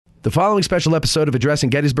The following special episode of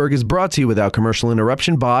Addressing Gettysburg is brought to you without commercial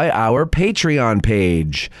interruption by our Patreon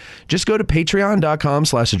page. Just go to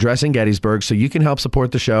patreon.com/addressinggettysburg so you can help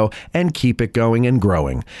support the show and keep it going and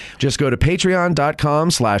growing. Just go to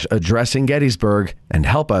patreon.com/addressinggettysburg and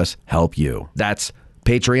help us help you. That's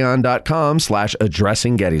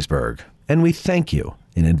patreon.com/addressinggettysburg. And we thank you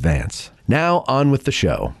in advance. Now on with the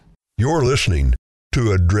show. You're listening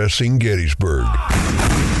to Addressing Gettysburg.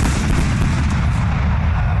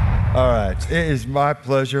 All right, it is my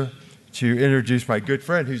pleasure to introduce my good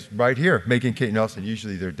friend who's right here, Megan Kate Nelson.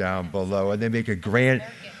 Usually they're down below, and they make a grand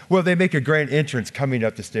entrance coming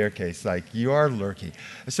up the staircase, like you are lurking.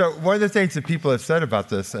 So one of the things that people have said about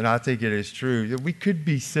this, and I think it is true, that we could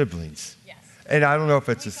be siblings. Yes. And I don't know if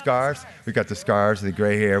it's the scars. We got the scars and the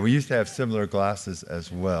gray hair. We used to have similar glasses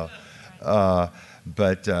as well. Yeah,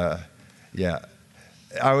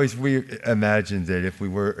 we imagined that if we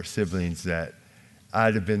were siblings that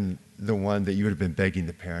I'd have been the one that you would have been begging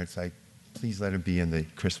the parents, like, please let him be in the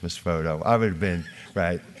Christmas photo. I would have been,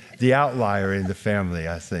 right, the outlier in the family,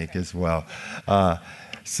 I think, as well. I've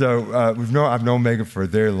known Megan for a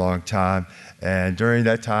very long time, and during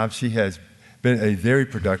that time, she has been a very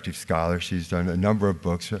productive scholar. She's done a number of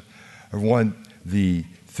books. Won the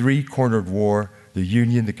Three-Cornered War, the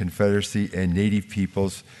Union, the Confederacy, and Native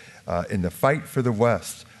Peoples in the Fight for the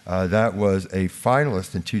West. That was a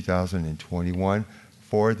finalist in 2021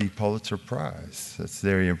 for the Pulitzer Prize. That's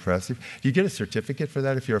very impressive. Do you get a certificate for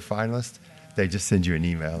that if you're a finalist? No. They just send you an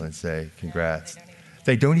email and say, congrats. No,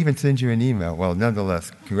 they don't even send you an email. Well,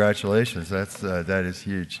 nonetheless, congratulations. That is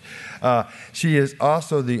huge. She is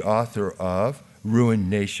also the author of Ruined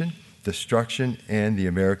Nation, Destruction and the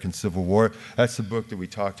American Civil War. That's the book that we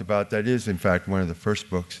talked about. That is, in fact, one of the first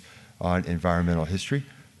books on environmental history,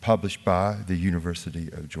 published by the University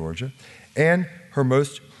of Georgia. And her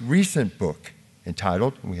most recent book,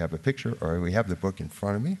 entitled, we have the book in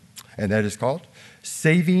front of me, and that is called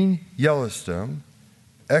Saving Yellowstone,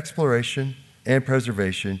 Exploration and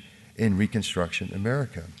Preservation in Reconstruction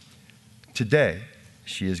America. Today,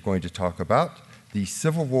 she is going to talk about the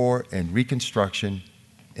Civil War and Reconstruction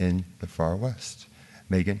in the Far West.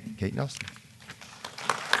 Megan Kate Nelson.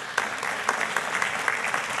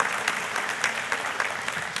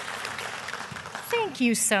 Thank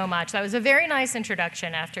you so much. That was a very nice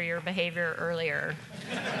introduction after your behavior earlier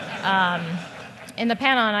in the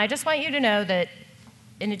panel. And I just want you to know that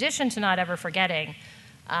in addition to not ever forgetting,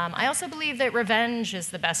 I also believe that revenge is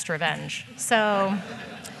the best revenge. So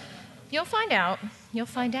you'll find out.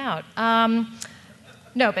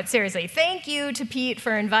 No, but seriously, thank you to Pete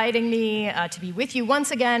for inviting me to be with you once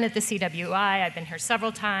again at the CWI. I've been here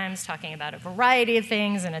several times talking about a variety of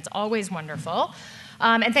things, and it's always wonderful.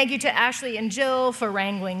 And thank you to Ashley and Jill for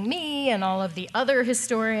wrangling me and all of the other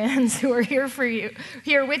historians who are here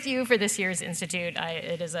with you for this year's Institute.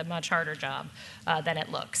 It is a much harder job than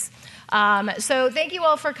it looks. So thank you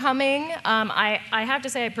all for coming. I have to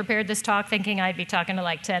say I prepared this talk thinking I'd be talking to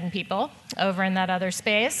like 10 people over in that other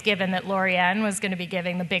space, given that Lorianne was going to be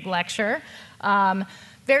giving the big lecture.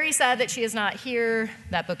 Very sad that she is not here.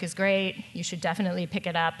 That book is great. You should definitely pick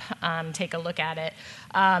it up, take a look at it.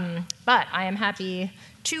 But I am happy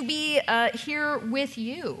to be here with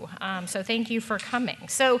you. So thank you for coming.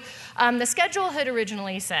 So the schedule had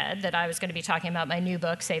originally said that I was going to be talking about my new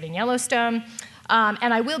book, Saving Yellowstone,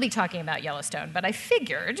 and I will be talking about Yellowstone. But I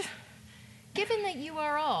figured, given that you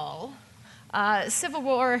are all Civil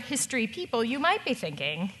War history people, you might be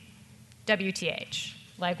thinking, WTH,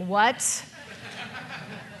 like what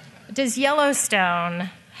does Yellowstone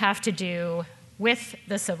have to do with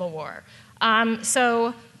the Civil War?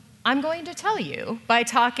 So I'm going to tell you by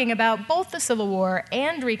talking about both the Civil War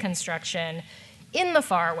and Reconstruction in the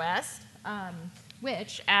Far West,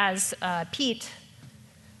 which, as Pete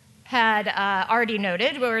had already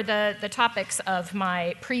noted, were the topics of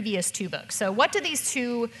my previous two books. So what do these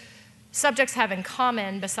two subjects have in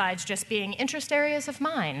common besides just being interest areas of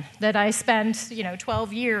mine that I spent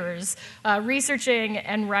 12 years researching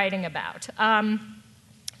and writing about?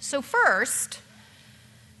 So first,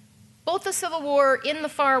 both the Civil War in the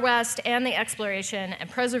Far West and the exploration and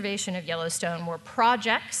preservation of Yellowstone were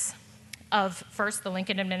projects of first the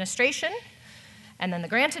Lincoln administration and then the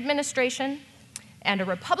Grant administration and a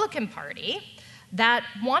Republican Party that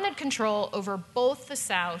wanted control over both the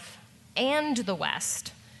South and the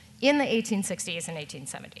West in the 1860s and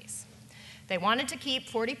 1870s. They wanted to keep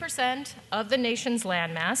 40% of the nation's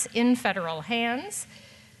landmass in federal hands.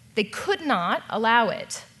 They could not allow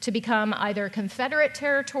it to become either Confederate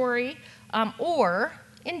territory or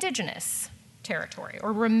indigenous territory,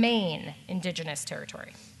 or remain indigenous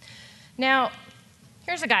territory. Now,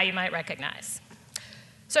 here's a guy you might recognize.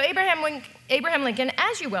 So Abraham Lincoln,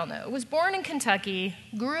 as you well know, was born in Kentucky,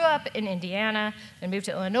 grew up in Indiana, then moved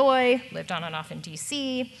to Illinois, lived on and off in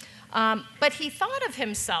D.C., but he thought of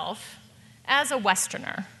himself as a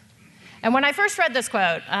Westerner. And when I first read this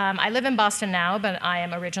quote, I live in Boston now, but I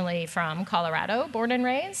am originally from Colorado, born and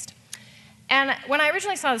raised. And when I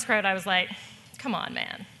originally saw this quote, I was like, come on,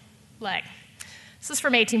 man. Like, this is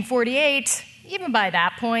from 1848. Even by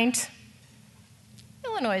that point,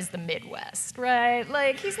 Illinois is the Midwest, right?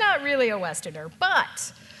 Like, he's not really a Westerner.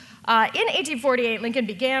 But in 1848, Lincoln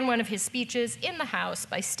began one of his speeches in the House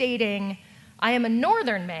by stating, I am a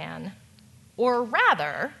Northern man, or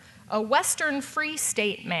rather, a Western free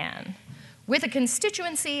state man, with a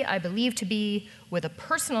constituency I believe to be, with a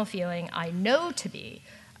personal feeling I know to be,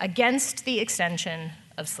 against the extension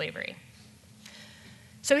of slavery.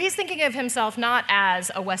 So he's thinking of himself not as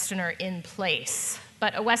a Westerner in place,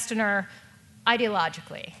 but a Westerner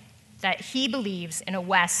ideologically, that he believes in a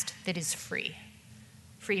West that is free,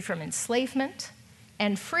 free from enslavement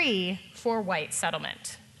and free for white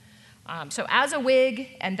settlement. So as a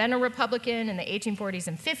Whig and then a Republican in the 1840s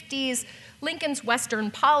and 50s, Lincoln's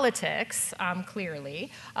Western politics,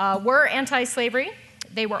 clearly, were anti-slavery.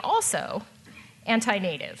 They were also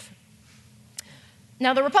anti-Native.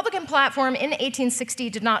 Now, the Republican platform in 1860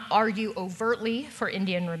 did not argue overtly for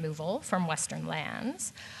Indian removal from Western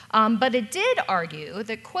lands, but it did argue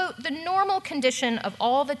that, quote, the normal condition of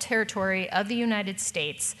all the territory of the United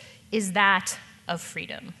States is that of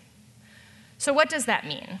freedom. So what does that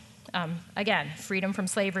mean? Again, freedom from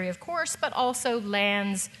slavery, of course, but also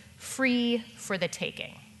lands free for the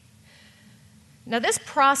taking. Now, this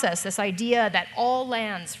process, this idea that all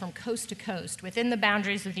lands from coast to coast within the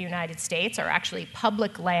boundaries of the United States are actually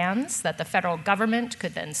public lands that the federal government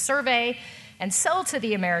could then survey and sell to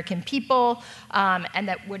the American people, and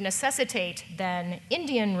that would necessitate then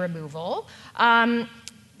Indian removal,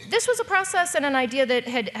 this was a process and an idea that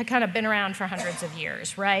had kind of been around for hundreds of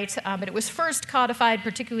years, right? But it was first codified,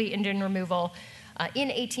 particularly Indian removal, in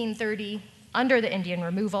 1830 under the Indian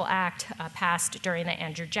Removal Act passed during the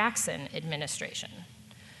Andrew Jackson administration.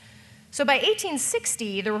 So by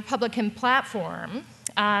 1860, the Republican platform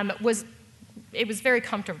was very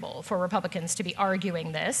comfortable for Republicans to be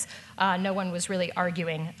arguing this. No one was really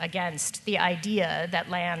arguing against the idea that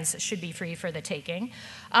lands should be free for the taking.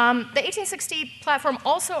 The 1860 platform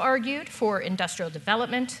also argued for industrial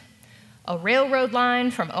development, a railroad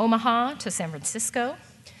line from Omaha to San Francisco,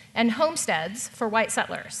 and homesteads for white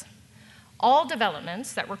settlers. All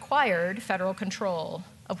developments that required federal control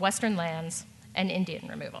of Western lands and Indian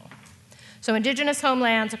removal. So indigenous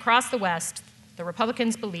homelands across the West, the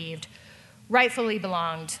Republicans believed, rightfully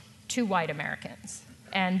belonged to white Americans.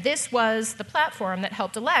 And this was the platform that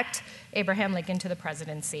helped elect Abraham Lincoln to the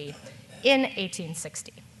presidency in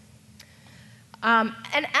 1860. And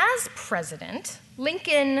as president,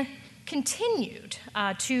 Lincoln continued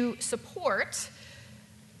to support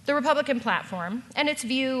the Republican platform and its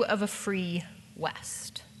view of a free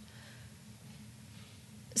West.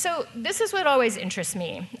 So this is what always interests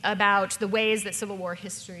me about the ways that Civil War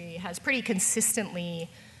history has pretty consistently,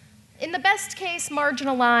 in the best case,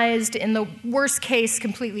 marginalized, in the worst case,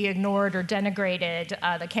 completely ignored or denigrated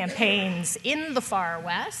the campaigns in the far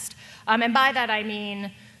West. And by that I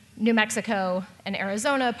mean New Mexico and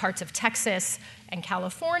Arizona, parts of Texas and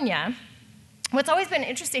California. What's always been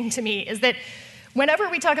interesting to me is that whenever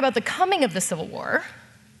we talk about the coming of the Civil War,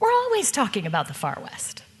 we're always talking about the far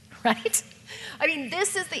West, right? I mean,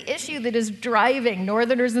 this is the issue that is driving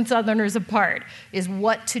Northerners and Southerners apart, is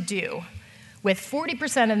what to do with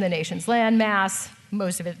 40% of the nation's land mass,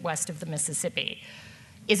 most of it west of the Mississippi.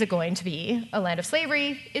 Is it going to be a land of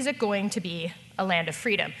slavery? Is it going to be a land of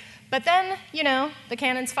freedom? But then, you know, the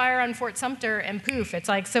cannons fire on Fort Sumter and poof, it's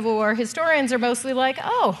like Civil War historians are mostly like,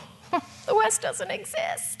 oh, the West doesn't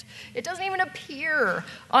exist. It doesn't even appear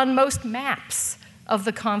on most maps of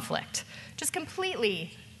the conflict. Just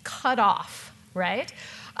completely cut off, right?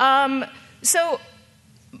 So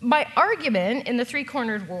my argument in the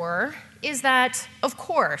Three-Cornered War is that, of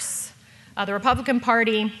course, the Republican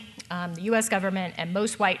Party, the US government, and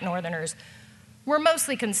most white Northerners were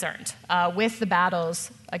mostly concerned with the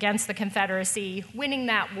battles against the Confederacy, winning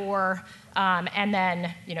that war, and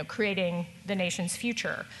then, you know, creating the nation's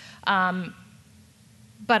future.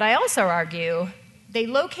 But I also argue they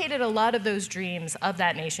located a lot of those dreams of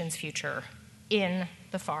that nation's future in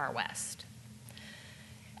the far West.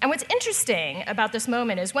 And what's interesting about this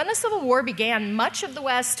moment is when the Civil War began, much of the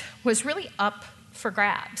West was really up for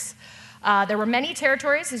grabs. There were many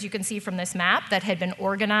territories, as you can see from this map, that had been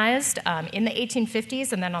organized in the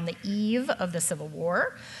 1850s and then on the eve of the Civil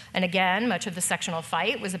War. And again, much of the sectional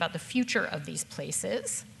fight was about the future of these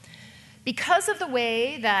places. Because of the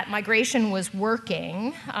way that migration was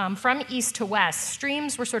working from east to west,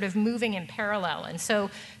 streams were sort of moving in parallel. And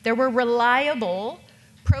so there were reliable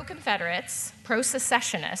pro-Confederates,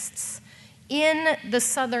 pro-secessionists in the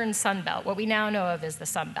southern Sun Belt, what we now know of as the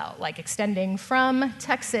Sun Belt, like extending from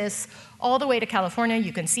Texas all the way to California.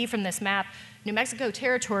 You can see from this map, New Mexico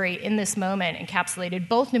territory in this moment encapsulated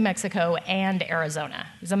both New Mexico and Arizona.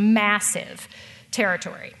 It was a massive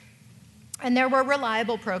territory. And there were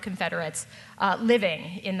reliable pro-Confederates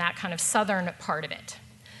living in that kind of southern part of it.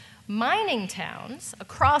 Mining towns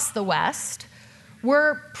across the West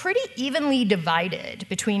were pretty evenly divided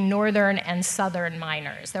between northern and southern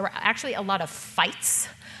miners. There were actually a lot of fights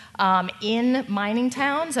in mining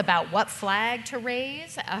towns about what flag to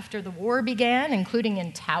raise after the war began, including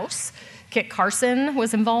in Taos. Kit Carson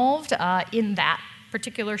was involved in that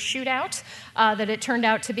particular shootout that it turned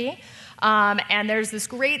out to be. And there's this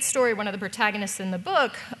great story, one of the protagonists in the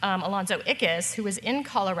book, Alonzo Ickes, who was in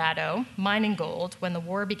Colorado mining gold when the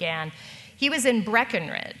war began. He was in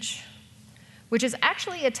Breckenridge, which is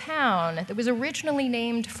actually a town that was originally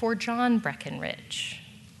named for John Breckinridge.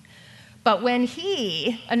 But when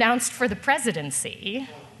he announced for the presidency,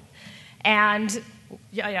 and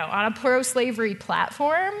on a pro-slavery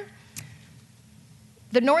platform,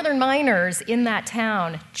 the northern miners in that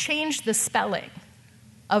town changed the spelling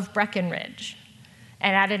of Breckenridge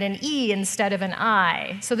and added an E instead of an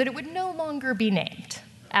I so that it would no longer be named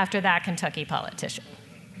after that Kentucky politician.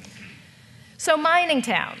 So mining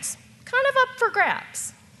towns, kind of up for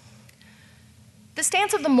grabs. The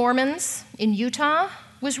stance of the Mormons in Utah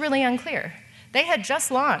was really unclear. They had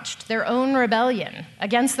just launched their own rebellion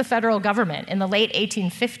against the federal government in the late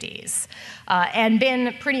 1850s and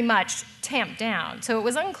been pretty much tamped down. So it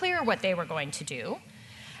was unclear what they were going to do.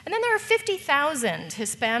 And then there are 50,000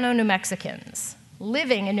 Hispano-New Mexicans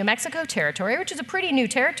living in New Mexico territory, which is a pretty new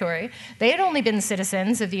territory. They had only been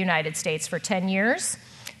citizens of the United States for 10 years.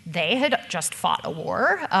 They had just fought a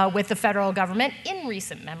war with the federal government in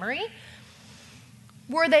recent memory.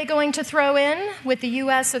 Were they going to throw in with the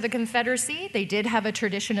US or the Confederacy? They did have a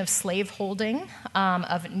tradition of slaveholding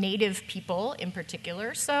of native people in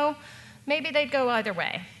particular, so maybe they'd go either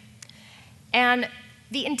way. And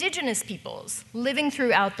the indigenous peoples living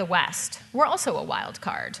throughout the West were also a wild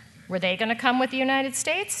card. Were they going to come with the United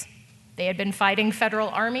States? They had been fighting federal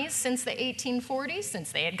armies since the 1840s,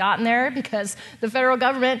 since they had gotten there because the federal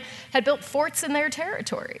government had built forts in their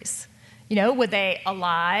territories. Would they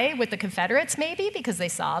ally with the Confederates maybe because they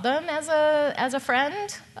saw them as a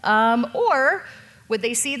friend? Or would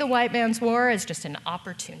they see the white man's war as just an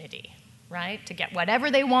opportunity, right, to get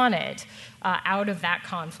whatever they wanted out of that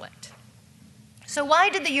conflict? So why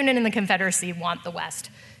did the Union and the Confederacy want the West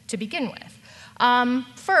to begin with?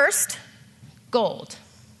 First, gold.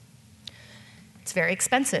 It's very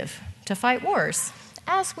expensive to fight wars,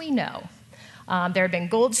 as we know. There had been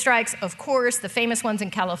gold strikes, of course, the famous ones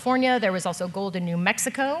in California. There was also gold in New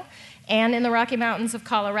Mexico and in the Rocky Mountains of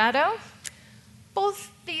Colorado.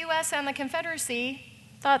 Both the US and the Confederacy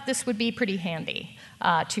thought this would be pretty handy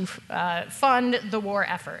to fund the war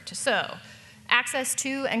effort. So, access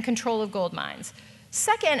to and control of gold mines.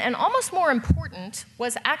 Second, and almost more important,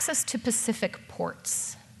 was access to Pacific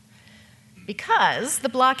ports. Because the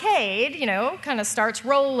blockade, kind of starts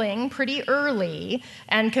rolling pretty early,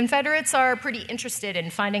 and Confederates are pretty interested in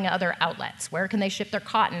finding other outlets. Where can they ship their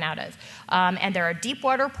cotton out of? And there are deep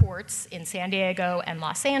water ports in San Diego and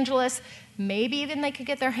Los Angeles. Maybe even they could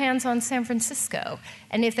get their hands on San Francisco.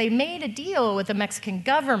 And if they made a deal with the Mexican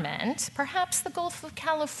government, perhaps the Gulf of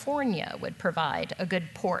California would provide a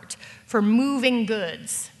good port for moving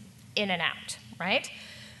goods in and out, right?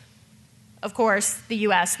 Of course, the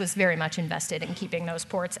US was very much invested in keeping those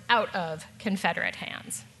ports out of Confederate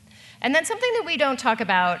hands. And then something that we don't talk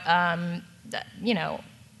about, a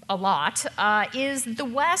lot, is the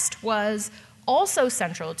West was also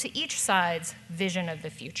central to each side's vision of the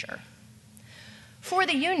future. For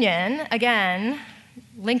the Union, again,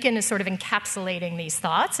 Lincoln is sort of encapsulating these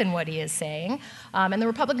thoughts in what he is saying, and the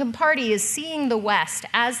Republican Party is seeing the West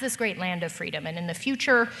as this great land of freedom, and in the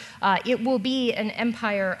future, it will be an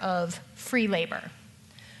empire of free labor.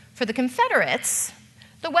 For the Confederates,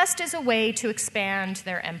 the West is a way to expand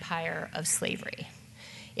their empire of slavery.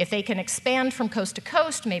 If they can expand from coast to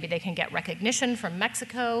coast, maybe they can get recognition from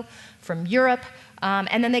Mexico, from Europe,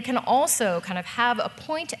 and then they can also kind of have a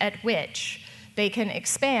point at which they can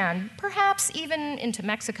expand, perhaps even into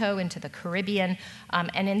Mexico, into the Caribbean,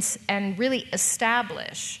 and really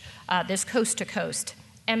establish this coast-to-coast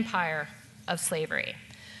empire of slavery.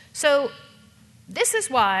 So this is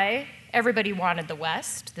why everybody wanted the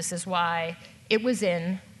West. This is why it was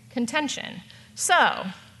in contention. So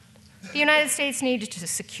the United States needed to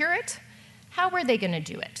secure it. How were they going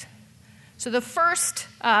to do it? So the first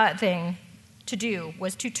thing to do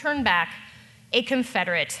was to turn back a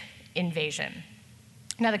Confederate invasion.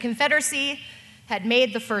 Now, the Confederacy had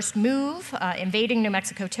made the first move, invading New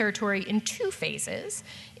Mexico territory in 2 phases,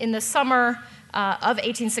 in the summer of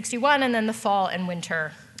 1861 and then the fall and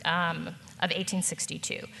winter of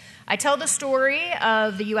 1862. I tell the story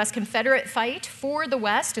of the U.S. Confederate fight for the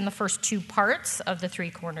West in the first 2 parts of the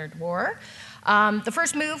Three-Cornered War. The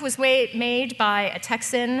first move was made by a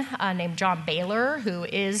Texan named John Baylor, who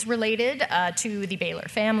is related to the Baylor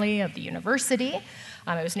family of the university.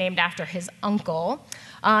 It was named after his uncle.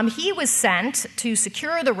 He was sent to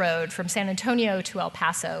secure the road from San Antonio to El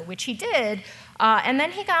Paso, which he did, and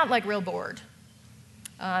then he got real bored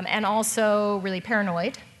and also really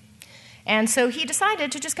paranoid. And so he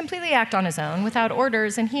decided to just completely act on his own without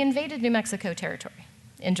orders, and he invaded New Mexico territory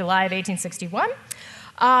in July of 1861.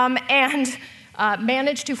 And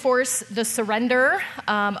managed to force the surrender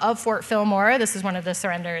of Fort Fillmore. This is one of the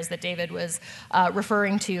surrenders that David was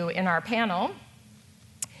referring to in our panel.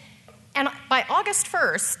 And by August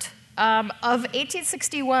 1st of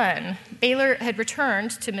 1861, Baylor had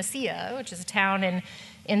returned to Mesilla, which is a town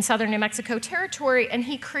in southern New Mexico territory, and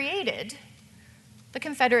he created the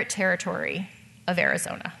Confederate territory of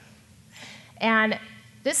Arizona. And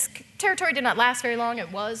this territory did not last very long.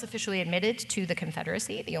 It was officially admitted to the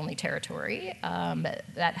Confederacy, the only territory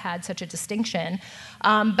that had such a distinction.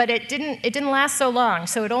 But it didn't last so long.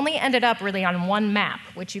 So it only ended up really on one map,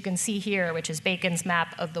 which you can see here, which is Bacon's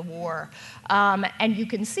map of the war. And you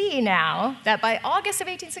can see now that by August of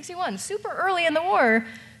 1861, super early in the war,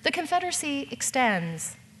 the Confederacy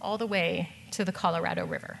extends all the way to the Colorado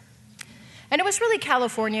River. And it was really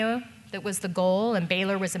California that was the goal, and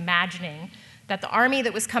Baylor was imagining that the army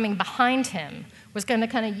that was coming behind him was going to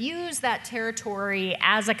kind of use that territory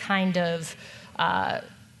as a kind of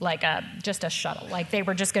just a shuttle. They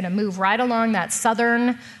were just going to move right along that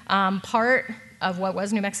southern part of what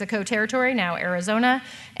was New Mexico territory, now Arizona,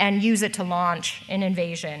 and use it to launch an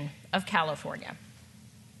invasion of California.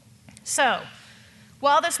 So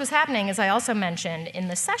while this was happening, as I also mentioned in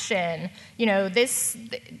the session,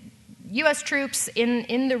 U.S. troops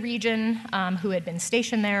in the region who had been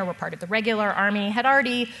stationed there, were part of the regular army, had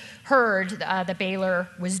already heard that Baylor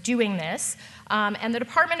was doing this. And the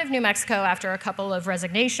Department of New Mexico, after a couple of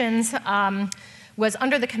resignations, was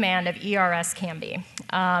under the command of E.R.S. Canby,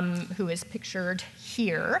 who is pictured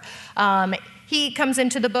here. He comes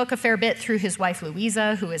into the book a fair bit through his wife,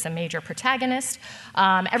 Louisa, who is a major protagonist.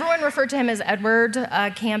 Everyone referred to him as Edward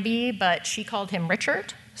Canby, but she called him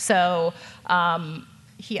Richard. So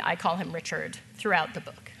I call him Richard throughout the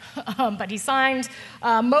book. But he signed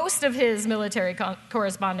most of his military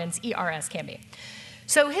correspondence E.R.S. Canby.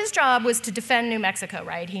 So his job was to defend New Mexico,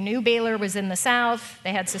 right? He knew Baylor was in the south.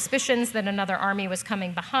 They had suspicions that another army was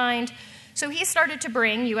coming behind. So he started to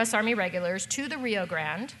bring U.S. Army regulars to the Rio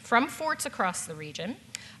Grande from forts across the region.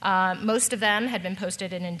 Most of them had been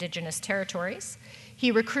posted in indigenous territories.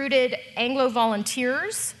 He recruited Anglo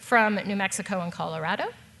volunteers from New Mexico and Colorado.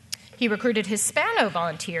 He recruited Hispano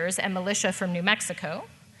volunteers and militia from New Mexico,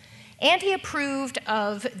 and he approved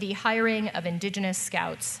of the hiring of indigenous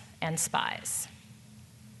scouts and spies.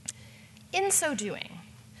 In so doing,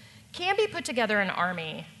 Canby put together an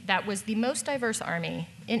army that was the most diverse army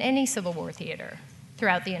in any Civil War theater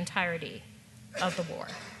throughout the entirety of the war.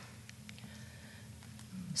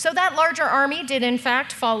 So that larger army did, in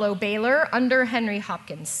fact, follow Baylor under Henry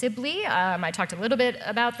Hopkins Sibley. I talked a little bit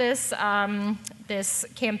about this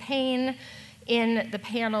campaign in the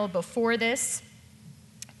panel before this.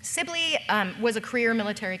 Sibley was a career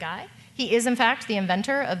military guy. He is, in fact, the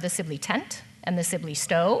inventor of the Sibley tent and the Sibley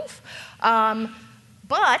stove.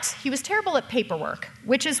 But he was terrible at paperwork,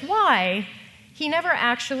 which is why he never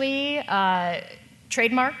actually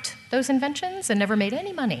trademarked those inventions and never made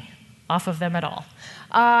any money off of them at all.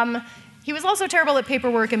 He was also terrible at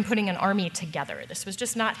paperwork and putting an army together. This was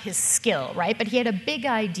just not his skill, right? But he had a big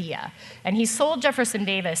idea, and he sold Jefferson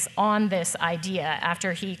Davis on this idea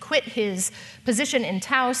after he quit his position in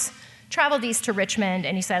Taos, traveled east to Richmond,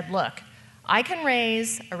 and he said, look, I can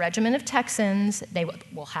raise a regiment of Texans. They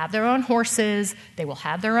will have their own horses. They will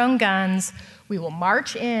have their own guns. We will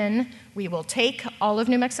march in. We will take all of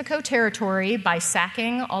New Mexico territory by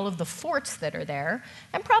sacking all of the forts that are there,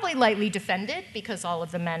 and probably lightly defended because all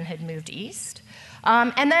of the men had moved east.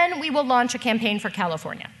 And then we will launch a campaign for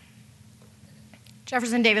California.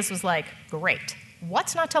 Jefferson Davis was like, great.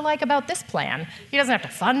 What's not to like about this plan? He doesn't have to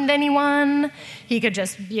fund anyone. He could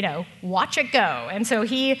just, watch it go. And so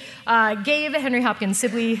he gave Henry Hopkins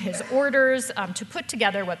Sibley his orders to put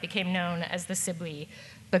together what became known as the Sibley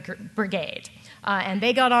Brigade. And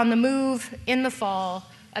they got on the move in the fall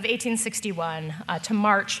of 1861 to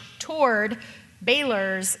march toward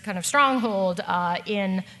Baylor's kind of stronghold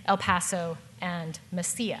in El Paso and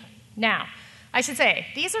Mesilla. Now, I should say,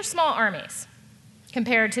 these are small armies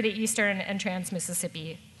compared to the Eastern and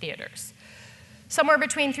Trans-Mississippi theaters. Somewhere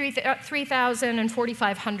between 3,000 and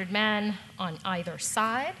 4,500 men on either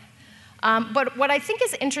side. But what I think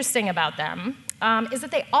is interesting about them is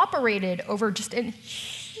that they operated over just a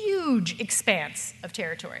huge expanse of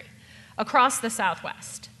territory across the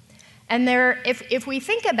Southwest. And if we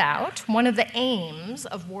think about one of the aims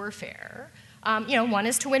of warfare, one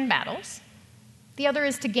is to win battles, the other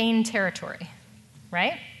is to gain territory,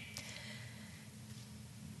 right?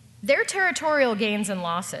 Their territorial gains and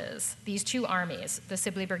losses, these two armies, the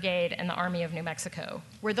Sibley Brigade and the Army of New Mexico,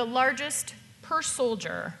 were the largest per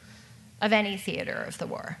soldier of any theater of the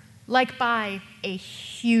war, like by a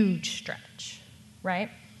huge stretch,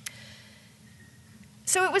 right?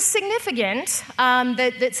 So it was significant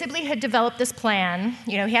that Sibley had developed this plan.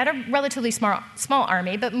 He had a relatively small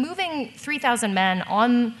army, but moving 3,000 men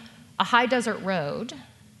on a high desert road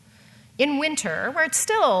in winter, where it's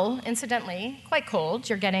still, incidentally, quite cold.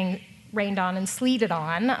 You're getting rained on and sleeted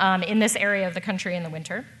on in this area of the country in the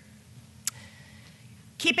winter.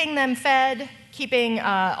 Keeping them fed, keeping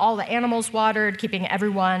all the animals watered, keeping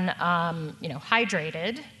everyone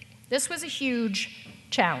hydrated. This was a huge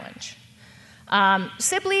challenge.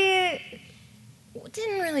 Sibley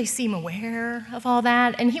didn't really seem aware of all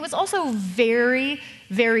that, and he was also very,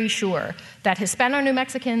 very sure that Hispano-New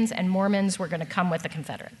Mexicans and Mormons were going to come with the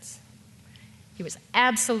Confederates. He was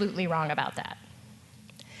absolutely wrong about that.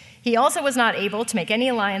 He also was not able to make any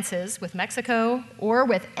alliances with Mexico or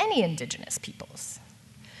with any indigenous peoples.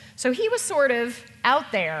 So he was sort of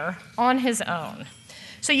out there on his own.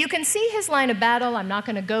 So you can see his line of battle. I'm not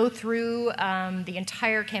going to go through the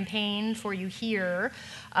entire campaign for you here.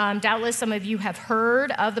 Doubtless some of you have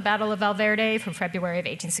heard of the Battle of Valverde from February of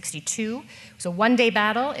 1862. It was a one-day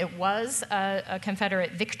battle. It was a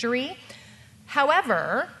Confederate victory.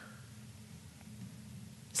 However,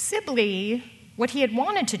 Sibley, what he had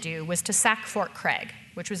wanted to do was to sack Fort Craig,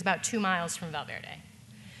 which was about 2 miles from Valverde.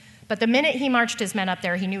 But the minute he marched his men up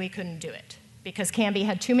there, he knew he couldn't do it because Canby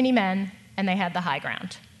had too many men and they had the high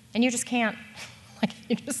ground. And you just can't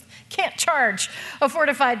charge a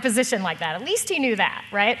fortified position like that. At least he knew that,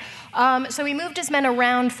 right? So he moved his men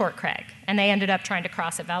around Fort Craig, and they ended up trying to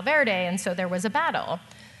cross at Valverde, and so there was a battle.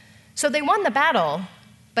 So they won the battle,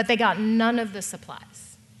 but they got none of the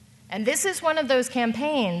supplies. And this is one of those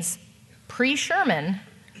campaigns, pre-Sherman,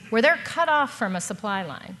 where they're cut off from a supply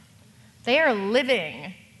line. They are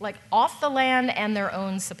living off the land and their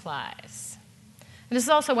own supplies. And this is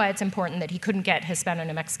also why it's important that he couldn't get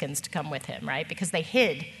Hispano-New Mexicans to come with him, right? Because they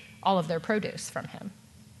hid all of their produce from him.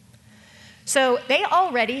 So they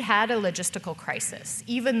already had a logistical crisis,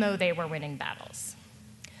 even though they were winning battles.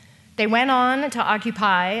 They went on to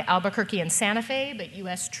occupy Albuquerque and Santa Fe, but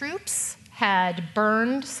U.S. troops had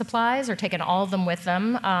burned supplies or taken all of them with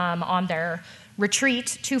them on their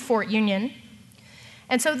retreat to Fort Union.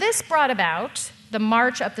 And so this brought about the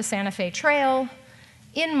march up the Santa Fe Trail.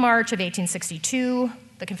 In March of 1862,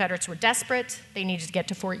 the Confederates were desperate. They needed to get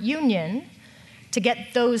to Fort Union to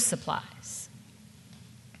get those supplies.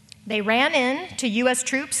 They ran in to U.S.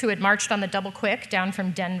 troops who had marched on the Double Quick down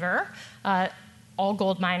from Denver, all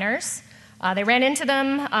gold miners. They ran into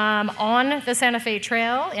them on the Santa Fe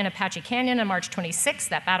Trail in Apache Canyon on March 26th.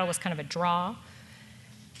 That battle was kind of a draw.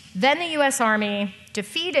 Then the U.S. Army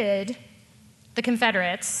defeated the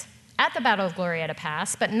Confederates at the Battle of Glorieta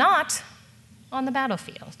Pass, but not on the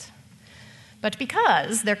battlefield. But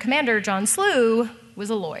because their commander, John Slew, was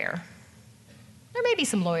a lawyer. There may be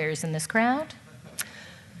some lawyers in this crowd.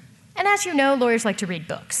 And as you know, lawyers like to read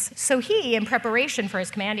books. So he, in preparation for his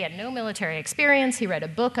command, he had no military experience. He read a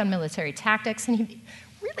book on military tactics, and he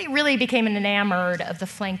really became enamored of the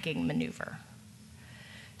flanking maneuver.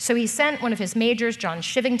 So he sent one of his majors, John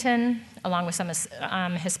Shivington, along with some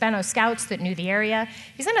Hispano scouts that knew the area.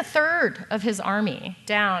 He sent a third of his army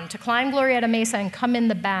down to climb Glorieta Mesa and come in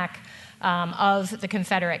the back of the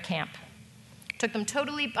Confederate camp. took them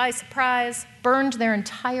totally by surprise, burned their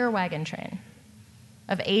entire wagon train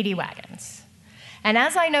of 80 wagons. And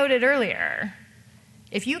as I noted earlier,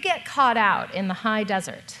 if you get caught out in the high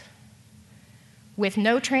desert with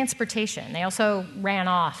no transportation, they also ran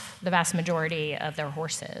off the vast majority of their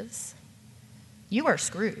horses, you are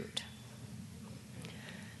screwed.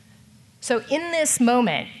 So in this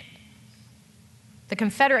moment, the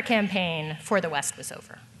Confederate campaign for the West was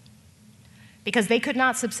over because they could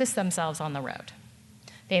not subsist themselves on the road.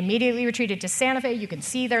 They immediately retreated to Santa Fe. You can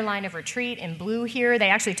see their line of retreat in blue here. They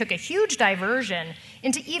actually took a huge diversion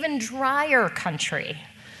into even drier country,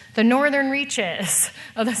 the northern reaches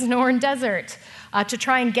of the Sonoran Desert, to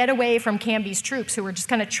try and get away from Canby's troops, who were just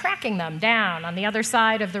kind of tracking them down on the other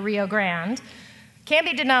side of the Rio Grande.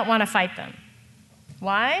 Canby did not want to fight them.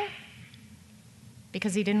 Why?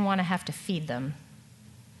 Because he didn't want to have to feed them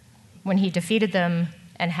when he defeated them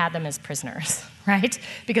and had them as prisoners, right?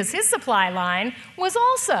 Because his supply line was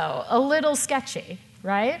also a little sketchy,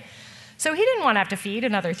 right? So he didn't want to have to feed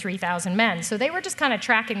another 3,000 men, so they were just kind of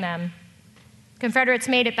tracking them. Confederates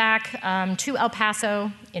made it back to El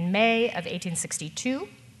Paso in May of 1862,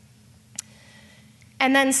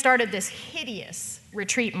 and then started this hideous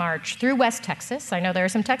retreat march through West Texas. I know there are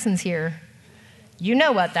some Texans here. You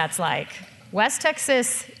know what that's like. West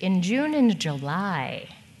Texas in June and July,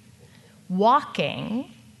 walking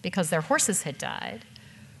because their horses had died,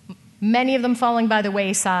 many of them falling by the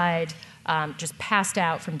wayside, just passed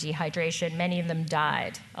out from dehydration. Many of them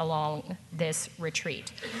died along this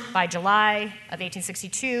retreat. By July of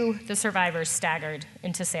 1862, the survivors staggered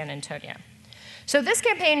into San Antonio. So this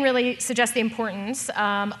campaign really suggests the importance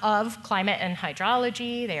of climate and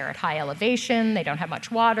hydrology. They are at high elevation. They don't have much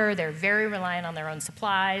water. They're very reliant on their own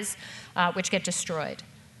supplies, which get destroyed.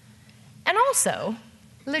 And also,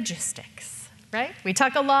 logistics, right? We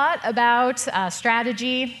talk a lot about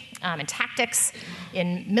strategy and tactics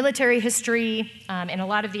in military history and a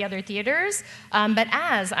lot of the other theaters. But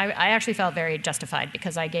I actually felt very justified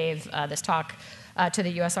because I gave this talk to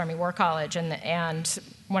the U.S. Army War College, and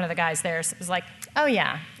one of the guys there was like, oh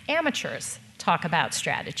yeah, amateurs talk about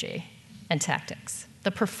strategy and tactics.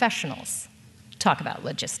 The professionals talk about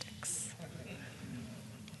logistics.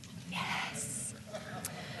 Yes.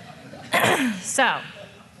 So,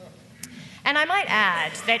 and I might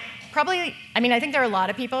add that probably, I think there are a lot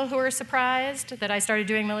of people who are surprised that I started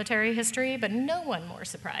doing military history, but no one more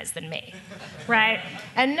surprised than me, right?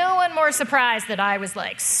 And no one more surprised that I was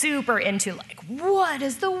like super into like, what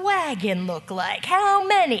does the wagon look like? How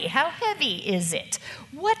many? How heavy is it?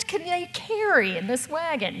 What can they carry in this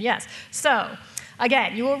wagon? Yes. So,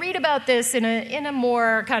 again, you will read about this in a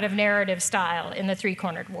more kind of narrative style in the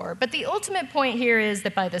Three-Cornered War. But the ultimate point here is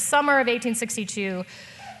that by the summer of 1862,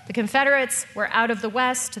 the Confederates were out of the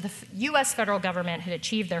West. The U.S. federal government had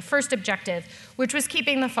achieved their first objective, which was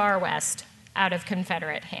keeping the far West out of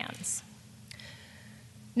Confederate hands.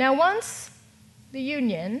 Now, once the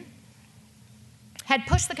Union had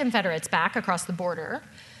pushed the Confederates back across the border,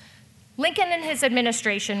 Lincoln and his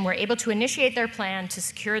administration were able to initiate their plan to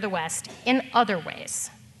secure the West in other ways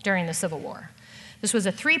during the Civil War. This was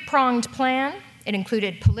a three-pronged plan. It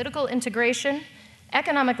included political integration,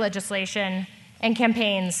 economic legislation, and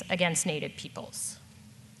campaigns against Native peoples.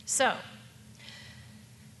 So,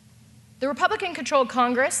 the Republican-controlled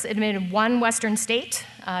Congress admitted one Western state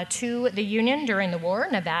to the Union during the war,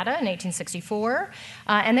 Nevada, in 1864,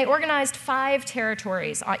 and they organized 5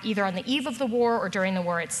 territories, either on the eve of the war or during the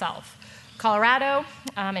war itself. Colorado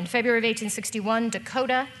in February of 1861,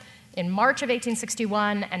 Dakota in March of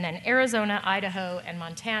 1861, and then Arizona, Idaho, and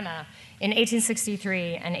Montana in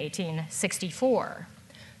 1863 and 1864.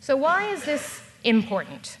 So why is this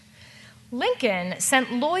important? Lincoln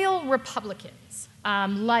sent loyal Republicans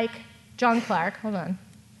like John Clark. Hold on.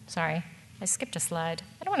 Sorry, I skipped a slide.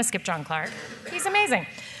 I don't want to skip John Clark. He's amazing.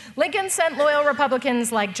 Lincoln sent loyal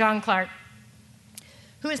Republicans like John Clark,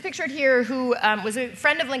 who is pictured here, who was a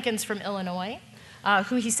friend of Lincoln's from Illinois,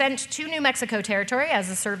 who he sent to New Mexico Territory as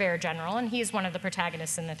a surveyor general, and he is one of the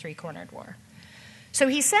protagonists in the Three-Cornered War. So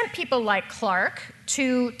he sent people like Clark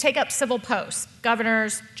to take up civil posts,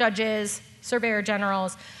 governors, judges, surveyor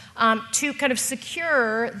generals, to kind of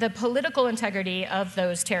secure the political integrity of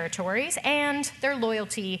those territories and their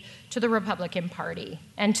loyalty to the Republican Party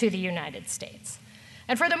and to the United States.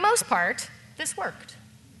 And for the most part, this worked.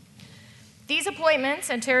 These appointments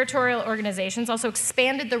and territorial organizations also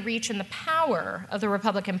expanded the reach and the power of the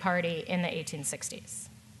Republican Party in the 1860s.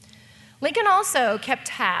 Lincoln also kept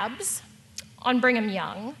tabs on Brigham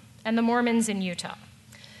Young and the Mormons in Utah.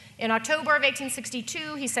 In October of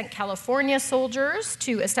 1862, he sent California soldiers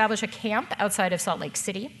to establish a camp outside of Salt Lake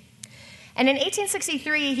City. And in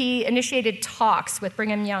 1863, he initiated talks with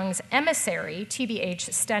Brigham Young's emissary, T.B.H.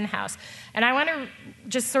 Stenhouse. And I want to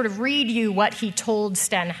just sort of read you what he told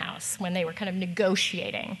Stenhouse when they were kind of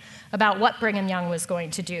negotiating about what Brigham Young was going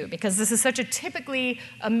to do, because this is such a typically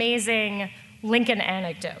amazing Lincoln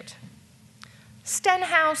anecdote.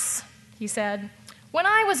 "Stenhouse," he said, "when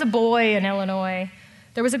I was a boy in Illinois,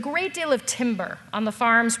 there was a great deal of timber on the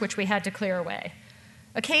farms which we had to clear away.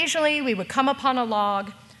 Occasionally, we would come upon a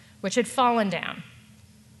log which had fallen down.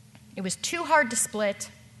 It was too hard to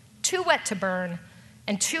split, too wet to burn,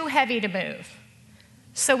 and too heavy to move.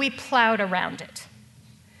 So we plowed around it.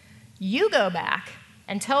 You go back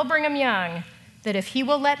and tell Brigham Young that if he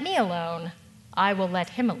will let me alone, I will let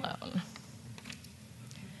him alone."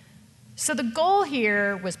 So the goal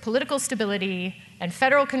here was political stability and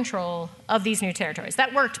federal control of these new territories.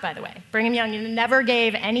 That worked, by the way. Brigham Young never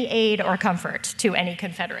gave any aid or comfort to any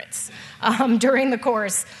Confederates. During the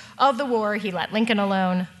course of the war, he let Lincoln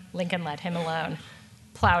alone. Lincoln let him alone,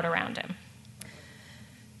 plowed around him.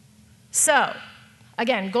 So,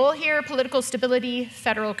 again, goal here, political stability,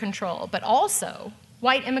 federal control, but also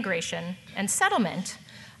white immigration and settlement,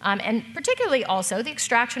 and particularly also the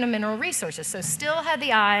extraction of mineral resources. So still had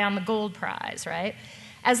the eye on the gold prize, right?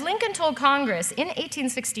 As Lincoln told Congress in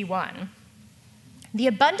 1861, the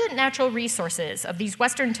abundant natural resources of these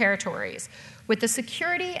western territories, with the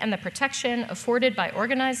security and the protection afforded by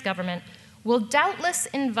organized government, will doubtless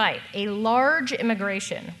invite a large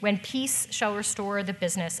immigration when peace shall restore the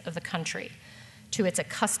business of the country to its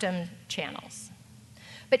accustomed channels.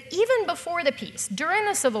 But even before the peace, during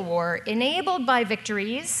the Civil War, enabled by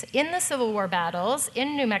victories in the Civil War battles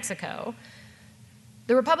in New Mexico,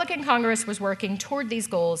 the Republican Congress was working toward these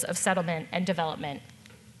goals of settlement and development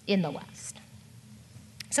in the West.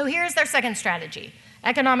 So here's their second strategy,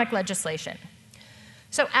 economic legislation.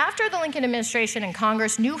 So after the Lincoln administration and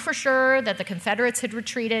Congress knew for sure that the Confederates had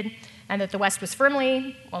retreated and that the West was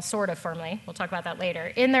firmly, well, sort of firmly, we'll talk about that later,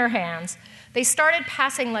 in their hands, they started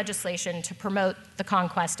passing legislation to promote the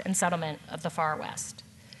conquest and settlement of the far West.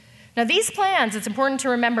 Now, these plans, it's important to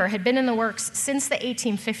remember, had been in the works since the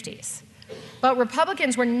 1850s, but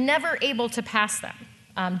Republicans were never able to pass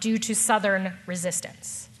them due to Southern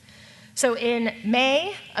resistance. So in May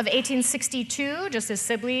of 1862, just as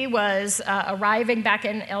Sibley was arriving back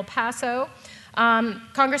in El Paso,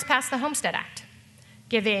 Congress passed the Homestead Act,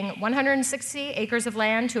 giving 160 acres of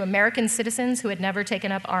land to American citizens who had never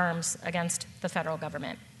taken up arms against the federal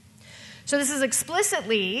government. So this is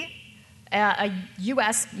explicitly a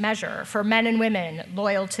U.S. measure for men and women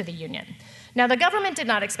loyal to the Union. Now, the government did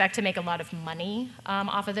not expect to make a lot of money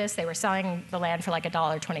off of this. They were selling the land for like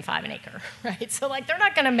 $1.25 an acre, right? So like they're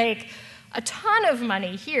not going to make a ton of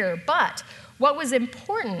money here, but what was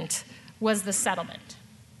important was the settlement.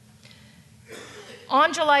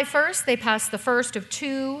 On July 1st, they passed the first of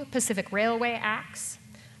two Pacific Railway Acts,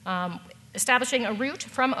 establishing a route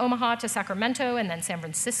from Omaha to Sacramento and then San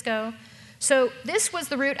Francisco. So this was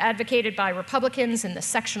the route advocated by Republicans in the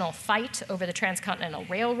sectional fight over the Transcontinental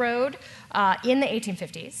Railroad in the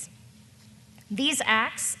 1850s. These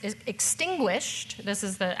acts extinguished, this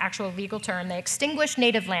is the actual legal term, they extinguished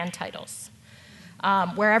native land titles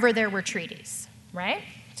wherever there were treaties, right?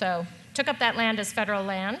 So took up that land as federal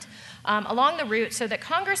land along the route so that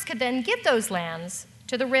Congress could then give those lands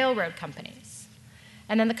to the railroad companies.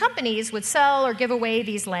 And then the companies would sell or give away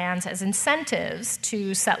these lands as incentives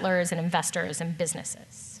to settlers and investors and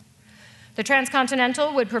businesses. The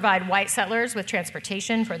Transcontinental would provide white settlers with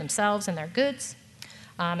transportation for themselves and their goods.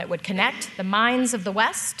 It would connect the mines of the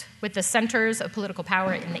West with the centers of political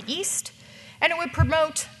power in the East, and it would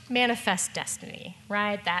promote manifest destiny,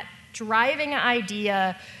 right? That driving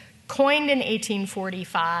idea coined in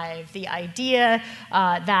 1845, the idea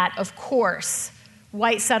that, of course,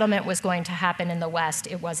 white settlement was going to happen in the West.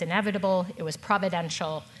 It was inevitable, it was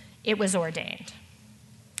providential, it was ordained.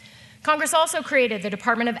 Congress also created the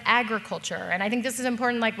Department of Agriculture, and I think this is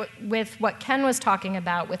important, like with what Ken was talking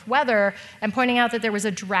about with weather and pointing out that there was a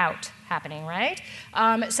drought happening, right?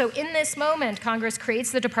 So in this moment, Congress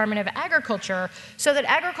creates the Department of Agriculture so that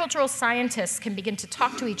agricultural scientists can begin to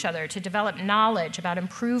talk to each other, to develop knowledge about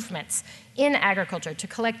improvements in agriculture, to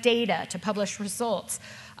collect data, to publish results.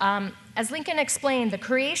 As Lincoln explained, the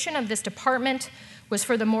creation of this department was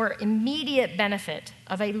for the more immediate benefit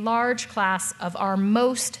of a large class of our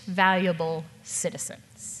most valuable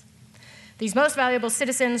citizens. These most valuable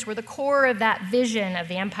citizens were the core of that vision of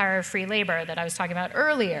the empire of free labor that I was talking about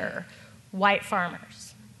earlier, white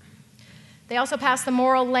farmers. They also passed the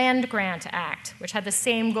Moral Land Grant Act, which had the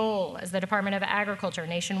same goal as the Department of Agriculture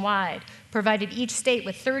nationwide, provided each state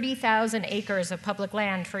with 30,000 acres of public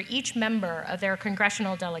land for each member of their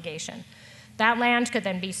congressional delegation. That land could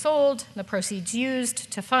then be sold, the proceeds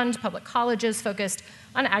used to fund public colleges focused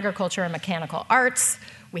on agriculture and mechanical arts.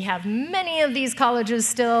 We have many of these colleges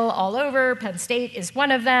still all over. Penn State is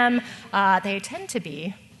one of them. They tend to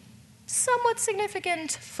be somewhat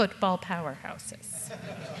significant football powerhouses,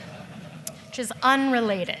 which is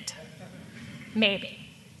unrelated, maybe.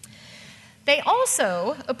 They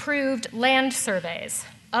also approved land surveys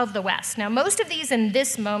of the West. Now, most of these in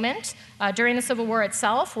this moment, during the Civil War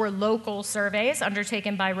itself, were local surveys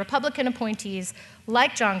undertaken by Republican appointees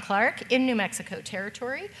like John Clark in New Mexico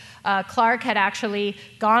Territory. Clark had actually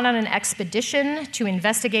gone on an expedition to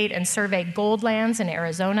investigate and survey gold lands in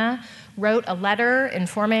Arizona, wrote a letter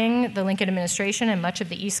informing the Lincoln administration and much of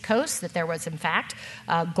the East Coast that there was, in fact,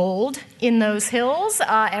 gold in those hills,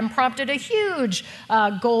 and prompted a huge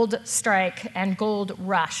gold strike and gold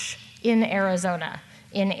rush in Arizona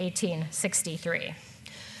in 1863.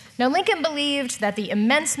 Now, Lincoln believed that the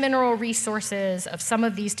immense mineral resources of some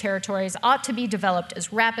of these territories ought to be developed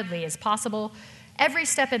as rapidly as possible. Every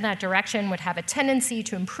step in that direction would have a tendency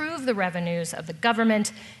to improve the revenues of the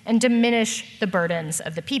government and diminish the burdens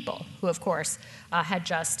of the people, who, of course, had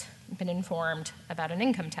just been informed about an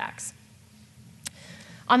income tax.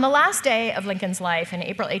 On the last day of Lincoln's life in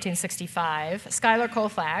April 1865, Schuyler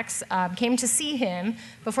Colfax came to see him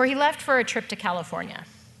before he left for a trip to California.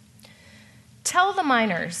 "Tell the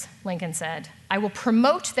miners," Lincoln said, "I will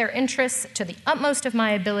promote their interests to the utmost of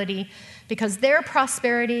my ability because their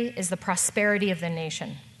prosperity is the prosperity of the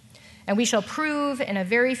nation. And we shall prove in a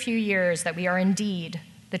very few years that we are indeed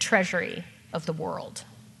the treasury of the world."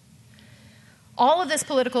 All of this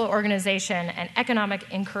political organization and economic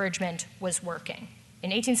encouragement was working.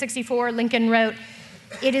 In 1864, Lincoln wrote,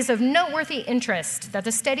 "It is of noteworthy interest that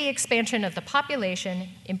the steady expansion of the population,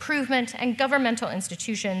 improvement, and governmental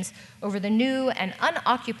institutions over the new and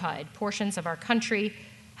unoccupied portions of our country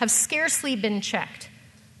have scarcely been checked,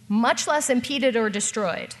 much less impeded or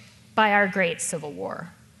destroyed by our great Civil War,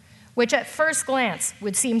 which at first glance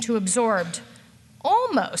would seem to absorb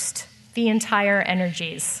almost the entire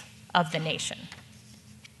energies of the nation."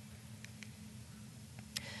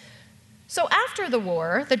 So after the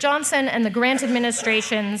war, the Johnson and the Grant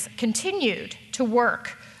administrations continued to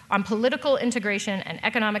work on political integration and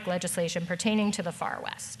economic legislation pertaining to the far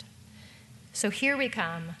West. So here we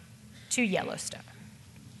come to Yellowstone.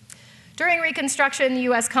 During Reconstruction, the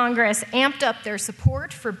US Congress amped up their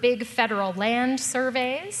support for big federal land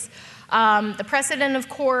surveys. The precedent, of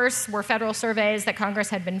course, were federal surveys that Congress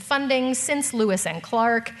had been funding since Lewis and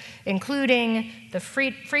Clark, including the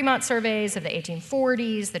Fremont surveys of the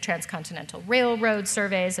 1840s, the Transcontinental Railroad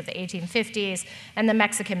surveys of the 1850s, and the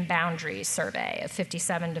Mexican Boundary Survey of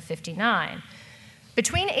 57 to 59.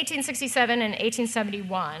 Between 1867 and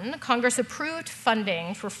 1871, Congress approved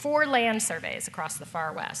funding for 4 land surveys across the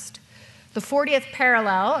far West: the 40th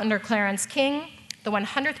parallel under Clarence King, the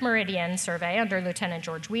 100th Meridian Survey under Lieutenant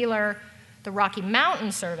George Wheeler, the Rocky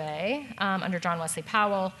Mountain Survey under John Wesley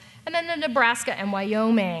Powell, and then the Nebraska and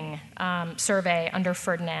Wyoming Survey under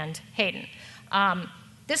Ferdinand Hayden.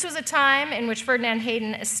 This was a time in which Ferdinand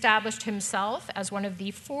Hayden established himself as one of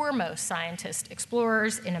the foremost scientist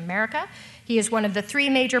explorers in America. He is one of the 3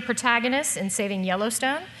 major protagonists in Saving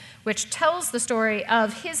Yellowstone, which tells the story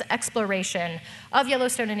of his exploration of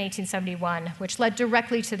Yellowstone in 1871, which led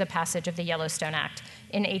directly to the passage of the Yellowstone Act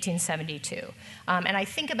in 1872. And I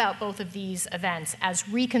think about both of these events as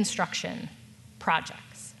Reconstruction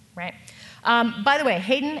projects, right? By the way,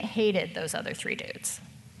 Hayden hated those other 3 dudes.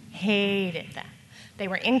 Hated them. They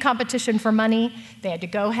were in competition for money. They had to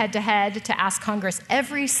go head-to-head to ask Congress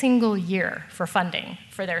every single year for funding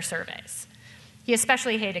for their surveys. He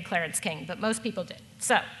especially hated Clarence King, but most people did.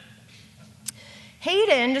 So,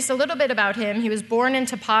 Hayden, just a little bit about him, he was born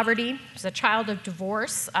into poverty. He was a child of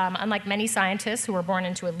divorce, unlike many scientists who were born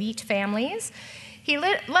into elite families. He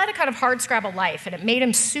led a kind of hardscrabble life, and it made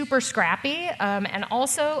him super scrappy and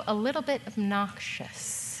also a little bit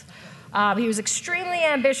obnoxious. He was extremely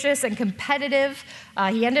ambitious and competitive.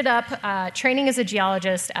 He ended up training as a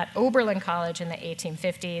geologist at Oberlin College in the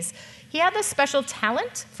 1850s. He had this special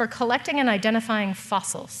talent for collecting and identifying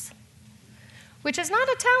fossils, which is not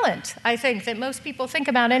a talent, I think, that most people think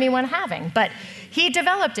about anyone having. But he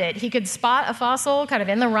developed it. He could spot a fossil kind of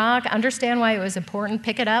in the rock, understand why it was important,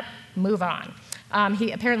 pick it up, move on.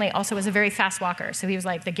 He apparently also was a very fast walker, so he was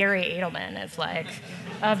like the Gary Edelman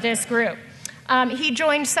of this group. He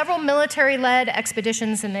joined several military-led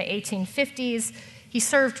expeditions in the 1850s. He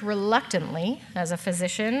served reluctantly as a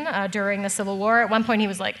physician during the Civil War. At one point, he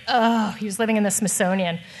was like, he was living in the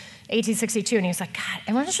Smithsonian, 1862, and he was like, God,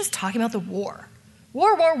 everyone's just talking about the war.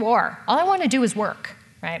 War. All I want to do is work,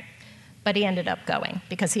 right? but he ended up going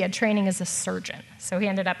because he had training as a surgeon. So he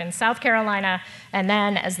ended up in South Carolina and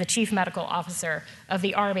then as the chief medical officer of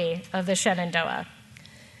the Army of the Shenandoah.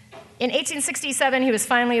 In 1867, he was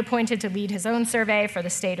finally appointed to lead his own survey for the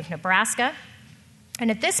state of Nebraska. And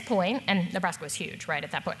at this point, and Nebraska was huge, right, at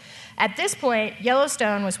that point. At this point,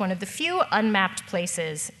 Yellowstone was one of the few unmapped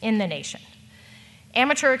places in the nation.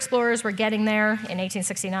 Amateur explorers were getting there in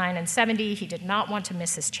 1869 and 70. He did not want to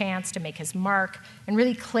miss his chance to make his mark and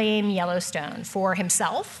really claim Yellowstone for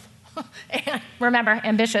himself, and, remember,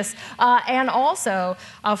 ambitious, and also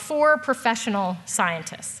for professional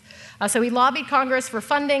scientists. So he lobbied Congress for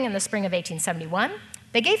funding in the spring of 1871.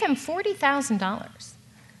 They gave him $40,000,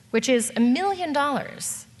 which is $1 million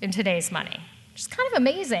in today's money, which is kind of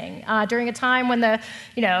amazing during a time when the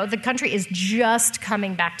country is just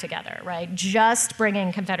coming back together, right? Just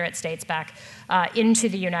bringing Confederate states back into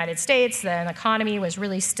the United States. The economy was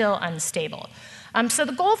really still unstable. So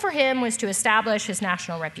the goal for him was to establish his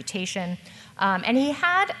national reputation, and he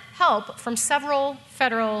had help from several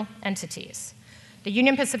federal entities. The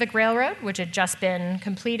Union Pacific Railroad, which had just been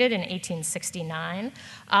completed in 1869.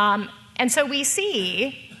 And so we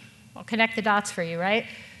see, I'll connect the dots for you, right?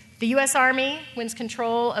 The U.S. Army wins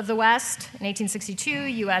control of the West. In 1862,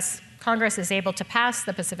 U.S. Congress is able to pass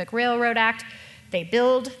the Pacific Railroad Act. They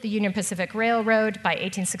build the Union Pacific Railroad by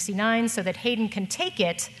 1869 so that Hayden can take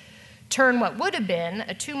it, turn what would have been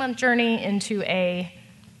a 2-month journey into a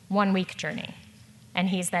 1-week journey. And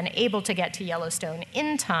he's then able to get to Yellowstone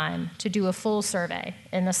in time to do a full survey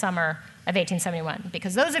in the summer of 1871.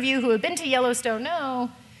 Because those of you who have been to Yellowstone know,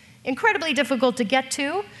 incredibly difficult to get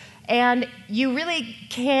to, and you really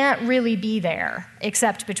can't really be there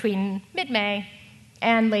except between mid-May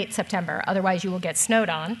and late September. Otherwise, you will get snowed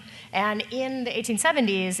on. And in the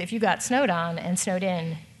 1870s, if you got snowed on and snowed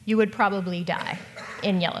in, you would probably die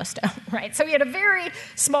in Yellowstone, right? So he had a very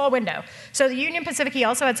small window. So the Union Pacific, he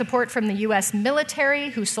also had support from the U.S. military,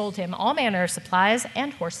 who sold him all manner of supplies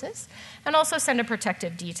and horses, and also sent a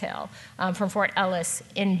protective detail from Fort Ellis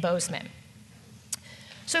in Bozeman.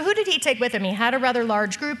 So who did he take with him? He had a rather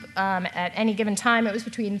large group. At any given time, it was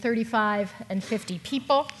between 35 and 50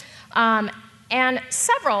 people. And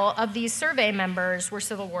several of these survey members were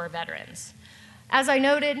Civil War veterans. As I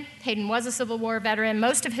noted, Hayden was a Civil War veteran.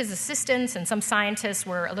 Most of his assistants and some scientists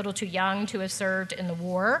were a little too young to have served in the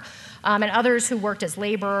war, and others who worked as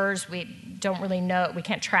laborers, we don't really know, we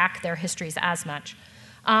can't track their histories as much.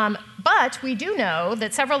 But we do know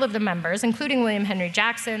that several of the members, including William Henry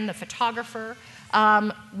Jackson, the photographer,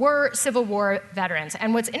 were Civil War veterans.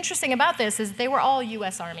 And what's interesting about this is they were all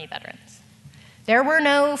U.S. Army veterans. There were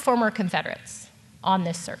no former Confederates on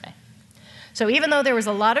this survey. So even though there was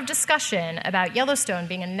a lot of discussion about Yellowstone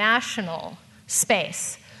being a national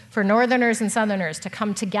space for Northerners and Southerners to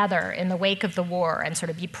come together in the wake of the war and sort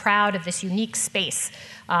of be proud of this unique space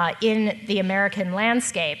in the American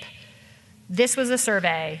landscape, this was a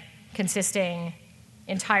survey consisting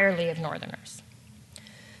entirely of Northerners.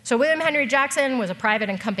 So William Henry Jackson was a private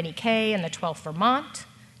in Company K in the 12th Vermont.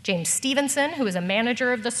 James Stevenson, who was a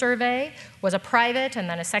manager of the survey, was a private and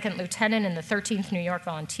then a second lieutenant in the 13th New York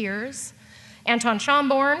Volunteers. Anton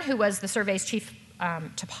Schomburn, who was the survey's chief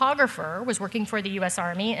topographer, was working for the U.S.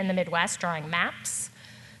 Army in the Midwest drawing maps.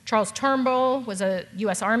 Charles Turnbull was a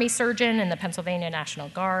U.S. Army surgeon in the Pennsylvania National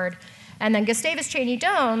Guard. And then Gustavus Cheney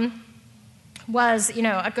Doane was,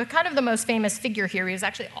 kind of the most famous figure here. He was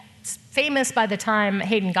actually famous by the time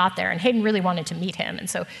Hayden got there, and Hayden really wanted to meet him. And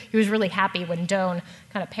so he was really happy when Doane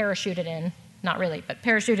kind of parachuted in, not really, but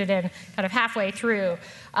parachuted in kind of halfway through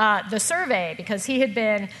the survey, because he had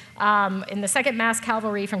been in the 2nd Mass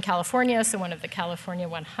Cavalry from California, so one of the California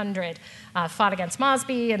 100, fought against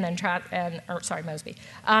Mosby, and then Mosby,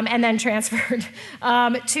 and then transferred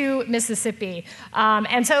to Mississippi.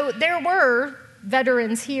 And so there were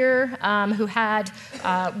veterans here who had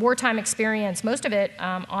wartime experience, most of it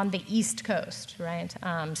on the East Coast, right?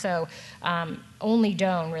 Only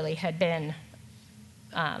Doane really had been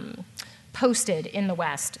posted in the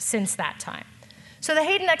West since that time. So the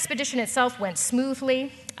Hayden expedition itself went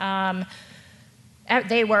smoothly.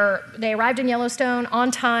 They arrived in Yellowstone on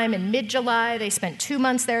time in mid-July. They spent 2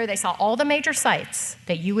 months there. They saw all the major sites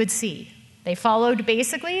that you would see. They followed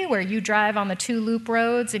basically where you drive on the 2 loop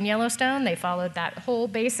roads in Yellowstone. They followed that whole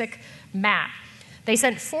basic map. They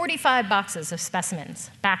sent 45 boxes of specimens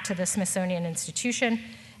back to the Smithsonian Institution.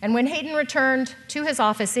 And when Hayden returned to his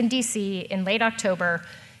office in D.C. in late October,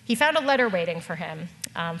 he found a letter waiting for him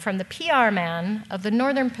from the PR man of the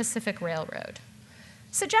Northern Pacific Railroad,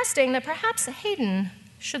 suggesting that perhaps Hayden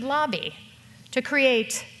should lobby to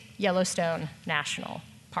create Yellowstone National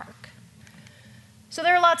Park. So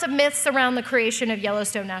there are lots of myths around the creation of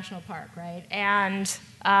Yellowstone National Park, right? And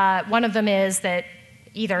one of them is that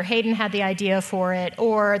either Hayden had the idea for it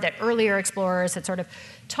or that earlier explorers had sort of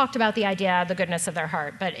talked about the idea, the goodness of their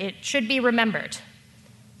heart. But it should be remembered,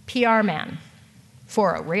 PR man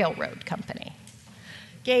for a railroad company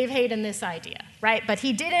gave Hayden this idea, right? But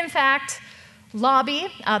he did, in fact, lobby.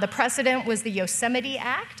 The precedent was the Yosemite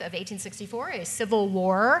Act of 1864, a Civil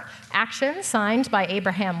War action signed by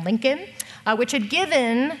Abraham Lincoln, which had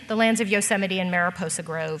given the lands of Yosemite and Mariposa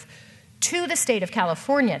Grove to the state of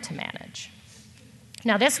California to manage.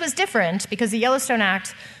 Now, this was different because the Yellowstone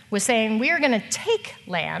Act was saying we are going to take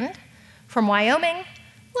land from Wyoming,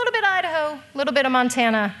 a little bit of Idaho, a little bit of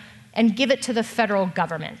Montana, and give it to the federal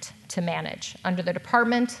government to manage under the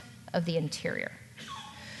Department of the Interior.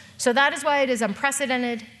 So that is why it is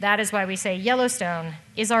unprecedented. That is why we say Yellowstone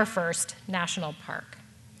is our first national park.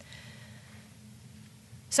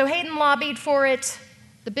 So Hayden lobbied for it.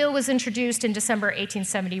 The bill was introduced in December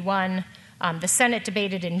 1871. The Senate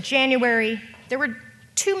debated in January. There were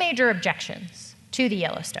two major objections to the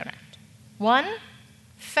Yellowstone Act. One,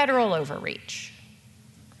 federal overreach.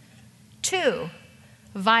 Two,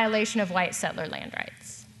 violation of white settler land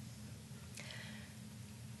rights.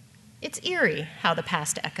 It's eerie how the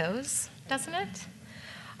past echoes, doesn't it?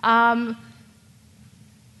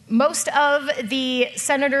 Most of the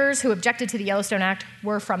senators who objected to the Yellowstone Act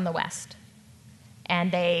were from the West,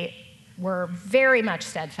 and they were very much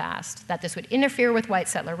steadfast that this would interfere with white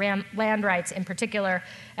settler land rights in particular,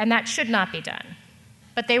 and that should not be done.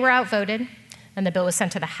 But they were outvoted, and the bill was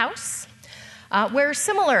sent to the House, where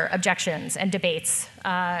similar objections and debates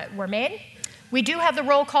were made. We do have the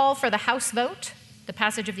roll call for the House vote. The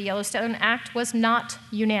passage of the Yellowstone Act was not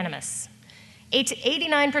unanimous.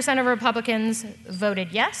 89% of Republicans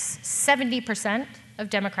voted yes, 70% of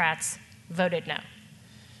Democrats voted no.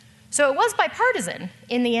 So it was bipartisan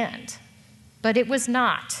in the end, but it was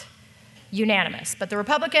not unanimous. But the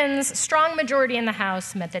Republicans' strong majority in the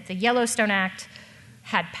House meant that the Yellowstone Act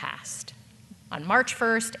had passed. On March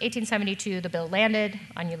 1st, 1872, the bill landed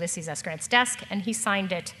on Ulysses S. Grant's desk, and he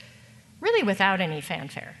signed it really without any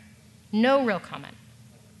fanfare. No real comment.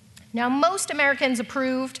 Now, most Americans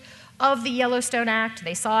approved of the Yellowstone Act.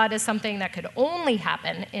 They saw it as something that could only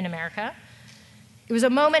happen in America. It was a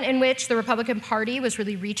moment in which the Republican Party was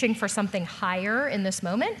really reaching for something higher in this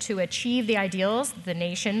moment to achieve the ideals that the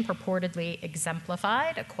nation purportedly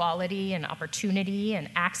exemplified, equality and opportunity and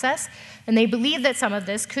access, and they believed that some of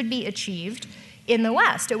this could be achieved in the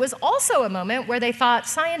West. It was also a moment where they thought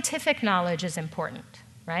scientific knowledge is important,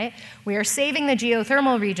 right? We are saving the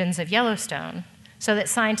geothermal regions of Yellowstone so that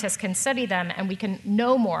scientists can study them and we can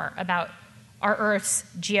know more about our Earth's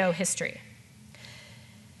geohistory.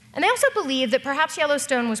 And they also believed that perhaps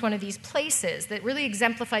Yellowstone was one of these places that really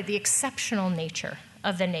exemplified the exceptional nature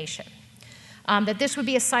of the nation. That this would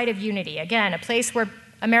be a site of unity, again, a place where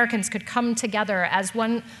Americans could come together, as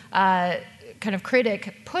one kind of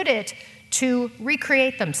critic put it, to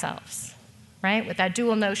recreate themselves, right? With that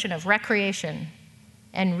dual notion of recreation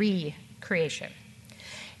and recreation.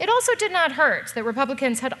 It also did not hurt that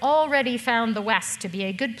Republicans had already found the West to be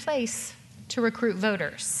a good place to recruit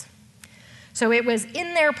voters. So it was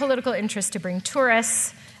in their political interest to bring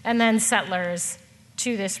tourists and then settlers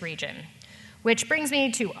to this region, which brings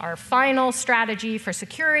me to our final strategy for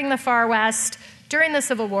securing the far West during the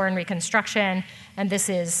Civil War and Reconstruction, and this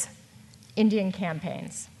is Indian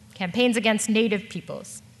campaigns, campaigns against Native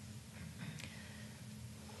peoples.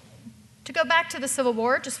 To go back to the Civil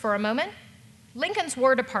War just for a moment, Lincoln's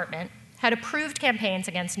War Department had approved campaigns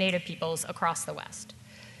against Native peoples across the West.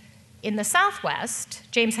 In the Southwest,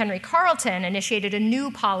 James Henry Carleton initiated a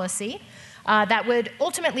new policy that would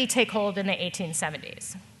ultimately take hold in the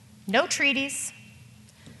 1870s. No treaties,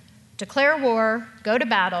 declare war, go to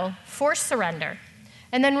battle, force surrender,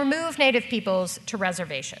 and then remove Native peoples to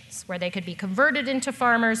reservations, where they could be converted into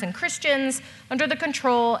farmers and Christians under the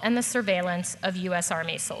control and the surveillance of U.S.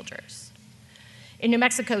 Army soldiers. In New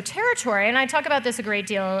Mexico Territory, and I talk about this a great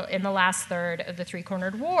deal in the last third of the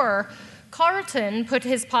Three-Cornered War, Carleton put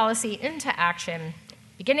his policy into action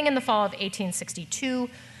beginning in the fall of 1862,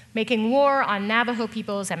 making war on Navajo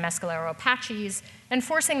peoples and Mescalero Apaches and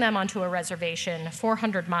forcing them onto a reservation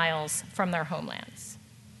 400 miles from their homelands.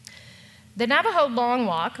 The Navajo Long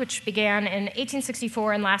Walk, which began in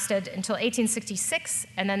 1864 and lasted until 1866,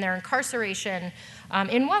 and then their incarceration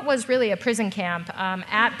in what was really a prison camp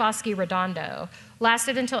at Bosque Redondo,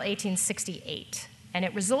 lasted until 1868, and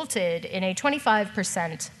it resulted in a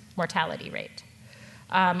 25% mortality rate.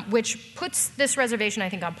 which puts this reservation, I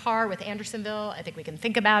think, on par with Andersonville. I think we can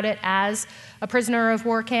think about it as a prisoner of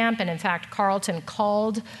war camp. And in fact, Carleton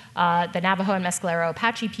called the Navajo and Mescalero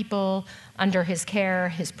Apache people under his care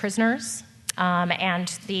his prisoners. And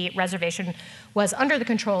the reservation was under the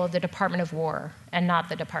control of the Department of War and not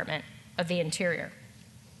the Department of the Interior.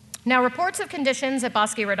 Now, reports of conditions at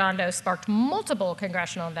Bosque Redondo sparked multiple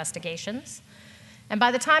congressional investigations. And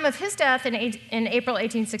by the time of his death in April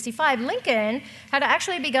 1865, Lincoln had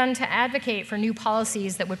actually begun to advocate for new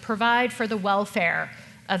policies that would provide for the welfare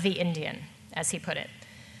of the Indian, as he put it.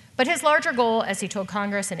 But his larger goal, as he told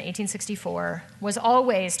Congress in 1864, was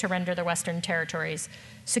always to render the Western territories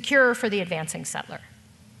secure for the advancing settler.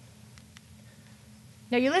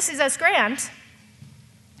 Now, Ulysses S. Grant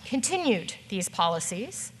continued these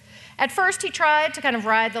policies. At first, he tried to kind of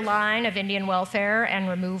ride the line of Indian welfare and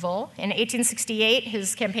removal. In 1868,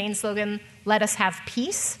 his campaign slogan, "Let us have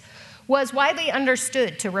peace," was widely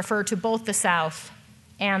understood to refer to both the South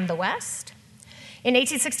and the West. In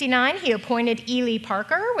 1869, he appointed Ely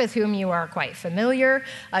Parker, with whom you are quite familiar,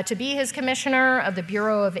 to be his commissioner of the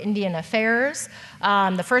Bureau of Indian Affairs,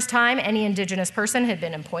 the first time any indigenous person had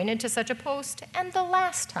been appointed to such a post, and the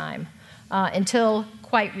last time until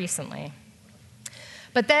quite recently.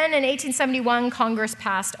 But then in 1871, Congress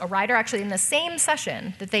passed a rider, actually in the same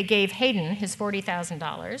session that they gave Hayden his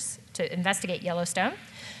 $40,000 to investigate Yellowstone.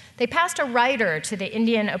 They passed a rider to the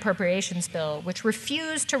Indian Appropriations Bill, which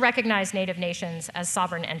refused to recognize Native nations as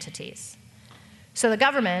sovereign entities. So the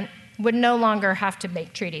government would no longer have to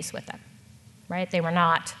make treaties with them, right? They were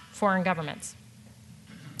not foreign governments.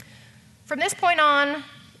 From this point on,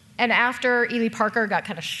 and after Ely Parker got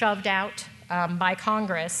kind of shoved out by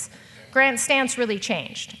Congress, Grant's stance really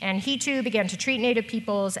changed, and he too began to treat Native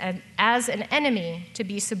peoples as an enemy to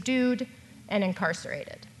be subdued and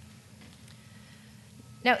incarcerated.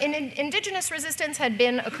 Now, indigenous resistance had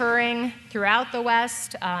been occurring throughout the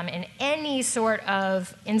West in any sort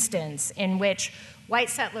of instance in which white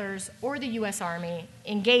settlers or the US Army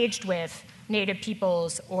engaged with Native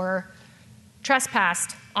peoples or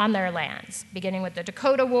trespassed on their lands, beginning with the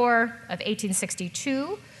Dakota War of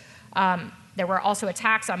 1862. There were also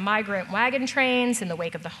attacks on migrant wagon trains in the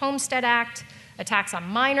wake of the Homestead Act, attacks on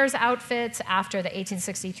miners' outfits after the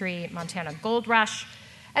 1863 Montana Gold Rush,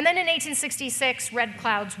 and then in 1866, Red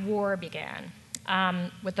Cloud's War began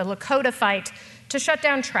with the Lakota fight to shut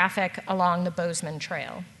down traffic along the Bozeman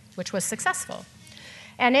Trail, which was successful.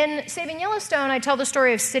 And in Saving Yellowstone, I tell the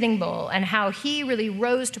story of Sitting Bull and how he really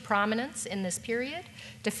rose to prominence in this period,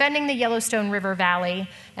 defending the Yellowstone River Valley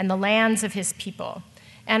and the lands of his people.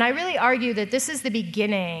 And I really argue that this is the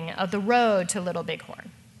beginning of the road to Little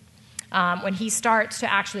Bighorn, when he starts to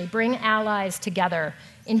actually bring allies together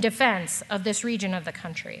in defense of this region of the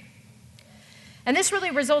country. And this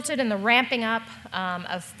really resulted in the ramping up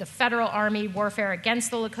of the federal army warfare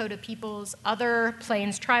against the Lakota peoples, other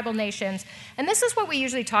Plains tribal nations, and this is what we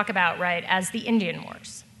usually talk about, right, as the Indian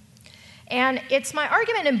Wars. And it's my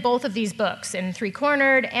argument in both of these books, in Three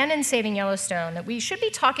Cornered and in Saving Yellowstone, that we should be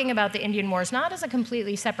talking about the Indian Wars not as a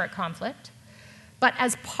completely separate conflict, but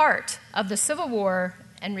as part of the Civil War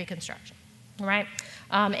and Reconstruction, right?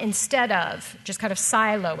 Instead of just kind of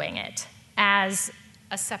siloing it as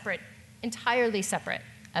a separate, entirely separate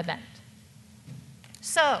event.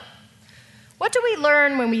 So, what do we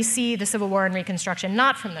learn when we see the Civil War and Reconstruction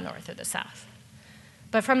not from the North or the South,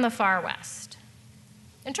 but from the far West?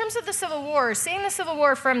 In terms of the Civil War, seeing the Civil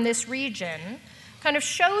War from this region kind of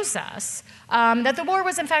shows us that the war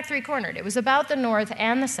was in fact three-cornered. It was about the North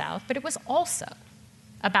and the South, but it was also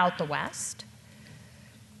about the West.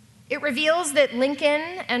 It reveals that Lincoln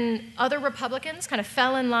and other Republicans kind of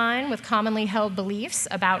fell in line with commonly held beliefs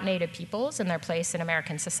about Native peoples and their place in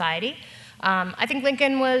American society. I think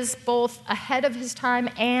Lincoln was both ahead of his time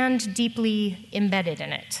and deeply embedded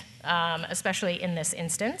in it, especially in this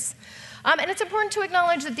instance. And it's important to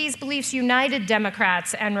acknowledge that these beliefs united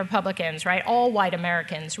Democrats and Republicans, right, all white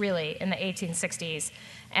Americans, really, in the 1860s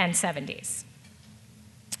and 70s.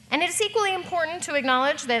 And it is equally important to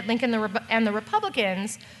acknowledge that Lincoln and the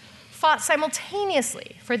Republicans fought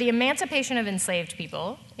simultaneously for the emancipation of enslaved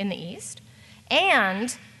people in the East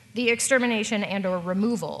and the extermination and or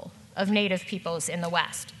removal of Native peoples in the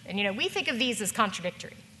West. And, you know, we think of these as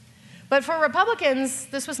contradictory. But for Republicans,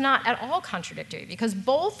 this was not at all contradictory because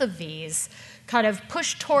both of these kind of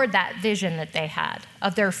pushed toward that vision that they had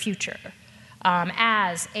of their future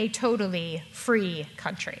as a totally free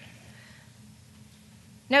country.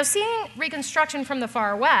 Now, seeing Reconstruction from the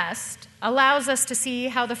far West allows us to see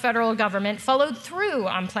how the federal government followed through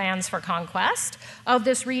on plans for conquest of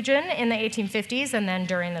this region in the 1850s and then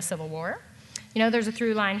during the Civil War. There's a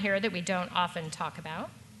through line here that we don't often talk about.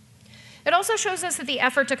 It also shows us that the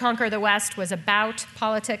effort to conquer the West was about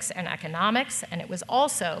politics and economics, and it was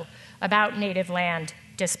also about native land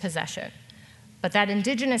dispossession. But that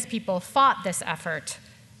indigenous people fought this effort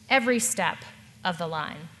every step of the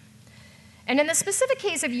line. And in the specific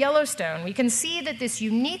case of Yellowstone, we can see that this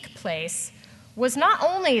unique place was not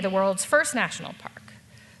only the world's first national park,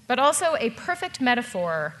 but also a perfect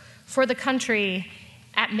metaphor for the country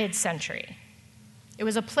at mid-century. It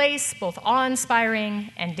was a place both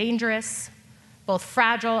awe-inspiring and dangerous, both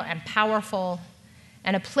fragile and powerful,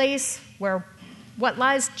 and a place where what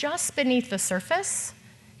lies just beneath the surface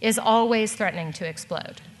is always threatening to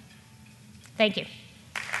explode. Thank you.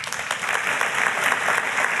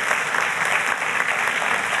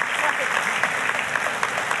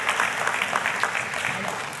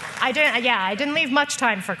 I didn't leave much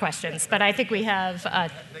time for questions, but I think we have. They can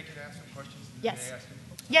ask some questions. Yes.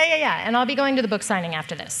 Yeah. And I'll be going to the book signing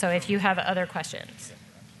after this. So if you have other questions,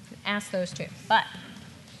 ask those too. But.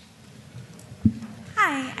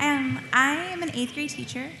 Hi, I am an 8th grade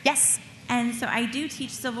teacher. Yes. And so I do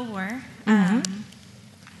teach Civil War.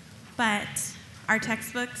 But our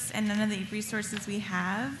textbooks and none of the resources we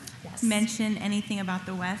have mention anything about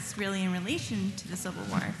the West really in relation to the Civil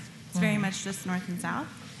War. It's very much just North and South.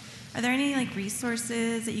 Are there any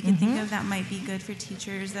resources that you can think of that might be good for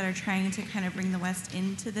teachers that are trying to kind of bring the West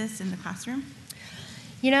into this in the classroom?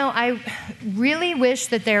 I really wish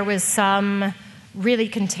that there was some really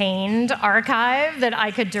contained archive that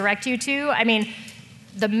I could direct you to. I mean,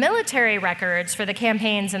 the military records for the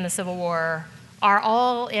campaigns in the Civil War are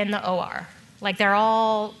all in the OR. They're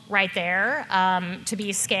all right there to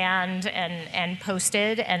be scanned and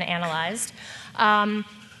posted and analyzed.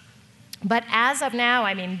 But as of now,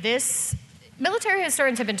 military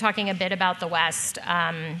historians have been talking a bit about the West,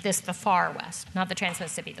 the far West, not the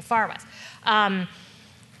Trans-Mississippi, the far West,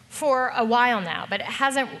 for a while now. But it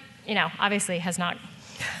hasn't, obviously has not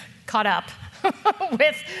caught up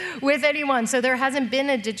with anyone. So there hasn't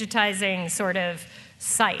been a digitizing sort of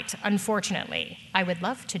site, unfortunately. I would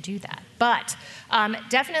love to do that. But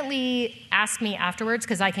definitely ask me afterwards,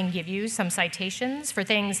 because I can give you some citations for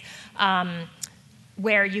things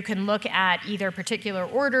where you can look at either particular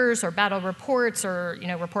orders or battle reports or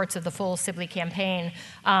reports of the full Sibley campaign,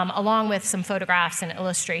 along with some photographs and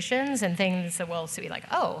illustrations and things that will be like,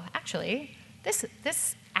 oh, actually,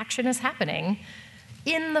 this action is happening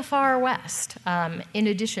in the far West, in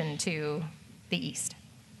addition to the East.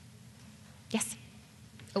 Yes?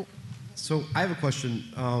 Oh. So I have a question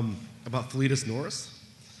about Philetus Norris.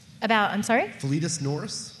 I'm sorry? Philetus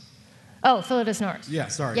Norris? Oh, Philetus Norris. Yeah,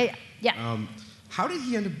 sorry. Yeah. How did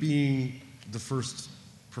he end up being the first,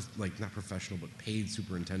 not professional, but paid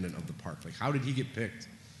superintendent of the park? How did he get picked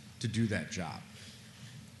to do that job?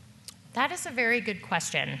 That is a very good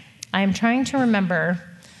question. I'm trying to remember,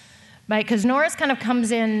 because Norris kind of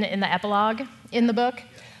comes in the epilogue in the book.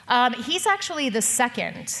 He's actually the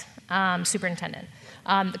second superintendent,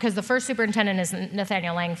 because the first superintendent is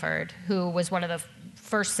Nathaniel Langford, who was one of the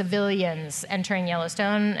first civilians entering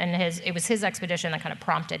Yellowstone, and it was his expedition that kind of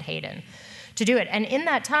prompted Hayden to do it. And in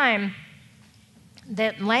that time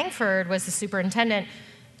that Langford was the superintendent,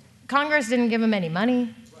 Congress didn't give him any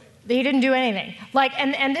money. He didn't do anything.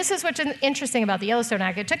 And this is what's interesting about the Yellowstone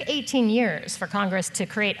Act. It took 18 years for Congress to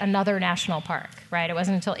create another national park, right? It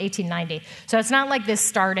wasn't until 1890. So it's not like this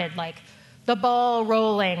started the ball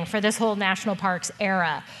rolling for this whole national parks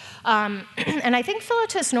era. And I think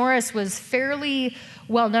Philetus Norris was fairly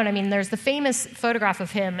well known. There's the famous photograph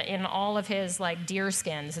of him in all of his deer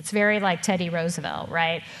skins. It's very like Teddy Roosevelt,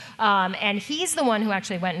 right? And he's the one who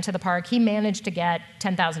actually went into the park. He managed to get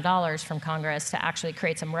 $10,000 from Congress to actually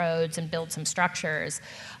create some roads and build some structures.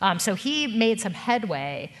 So he made some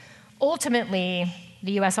headway. Ultimately,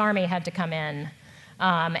 the U.S. Army had to come in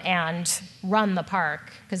and run the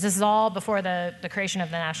park, because this is all before the creation of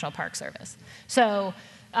the National Park Service. So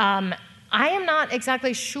I am not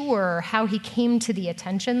exactly sure how he came to the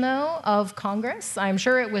attention, though, of Congress. I'm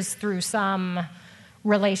sure it was through some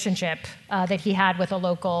relationship that he had with a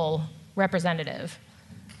local representative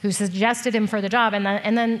who suggested him for the job, and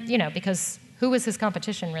then because who was his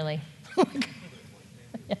competition, really?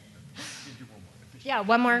 Yeah,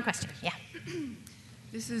 one more question. Yeah.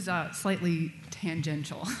 This is slightly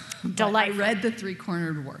tangential. Delightful. I read The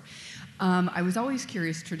Three-Cornered War. I was always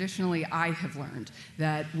curious. Traditionally, I have learned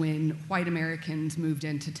that when white Americans moved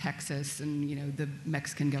into Texas and the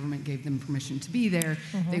Mexican government gave them permission to be there,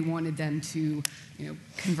 they wanted them to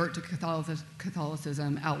convert to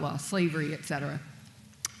Catholicism, outlaw slavery, etc.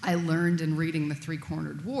 I learned in reading The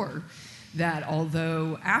Three-Cornered War that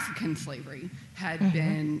although African slavery had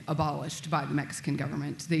been abolished by the Mexican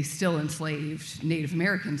government, they still enslaved Native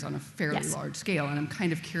Americans on a fairly large scale. And I'm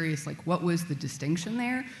kind of curious, like, what was the distinction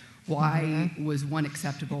there? Why was one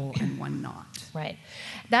acceptable and one not? Right.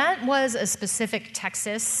 That was a specific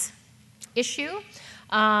Texas issue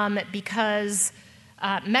because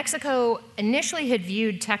Mexico initially had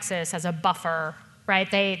viewed Texas as a buffer, right?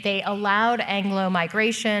 They allowed Anglo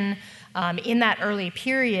migration in that early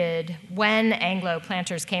period when Anglo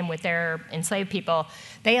planters came with their enslaved people.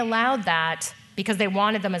 They allowed that because they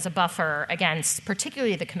wanted them as a buffer against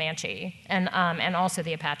particularly the Comanche and also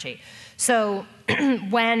the Apache. So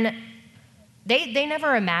when they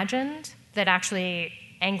never imagined that actually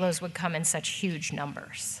Anglos would come in such huge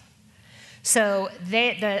numbers. So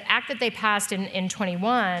the act that they passed in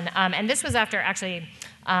 21, and this was after actually,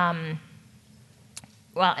 and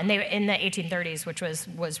they were in the 1830s, which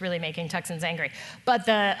was really making Texans angry. But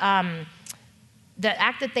the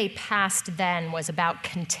act that they passed then was about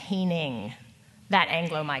containing that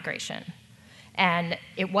Anglo migration. And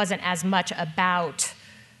it wasn't as much about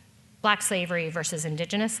black slavery versus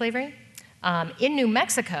indigenous slavery. In New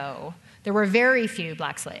Mexico, there were very few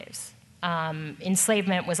black slaves.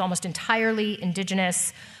 Enslavement was almost entirely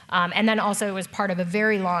indigenous, and then also it was part of a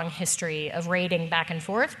very long history of raiding back and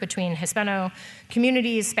forth between Hispano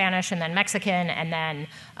communities, Spanish and then Mexican, and then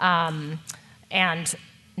and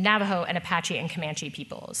Navajo and Apache and Comanche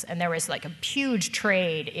peoples. And there was like a huge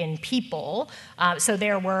trade in people. So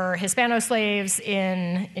there were Hispano slaves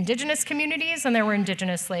in indigenous communities, and there were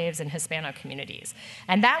indigenous slaves in Hispano communities.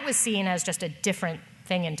 And that was seen as just a different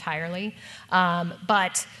thing entirely.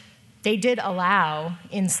 But they did allow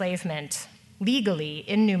enslavement legally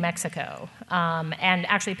in New Mexico, and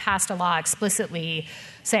actually passed a law explicitly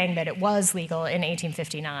saying that it was legal in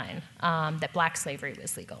 1859, that black slavery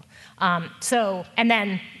was legal. And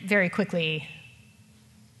then very quickly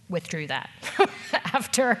withdrew that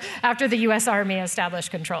after the U.S. Army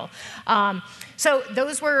established control. So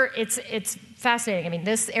those were, it's fascinating. I mean,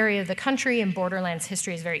 this area of the country and borderlands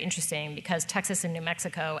history is very interesting because Texas and New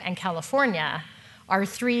Mexico and California are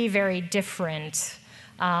three very different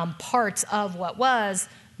parts of what was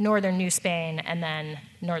northern New Spain and then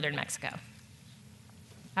northern Mexico.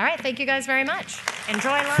 All right, thank you guys very much.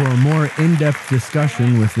 Enjoy lunch. For a more in-depth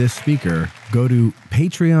discussion with this speaker, go to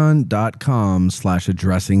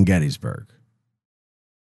patreon.com/addressinggettysburg.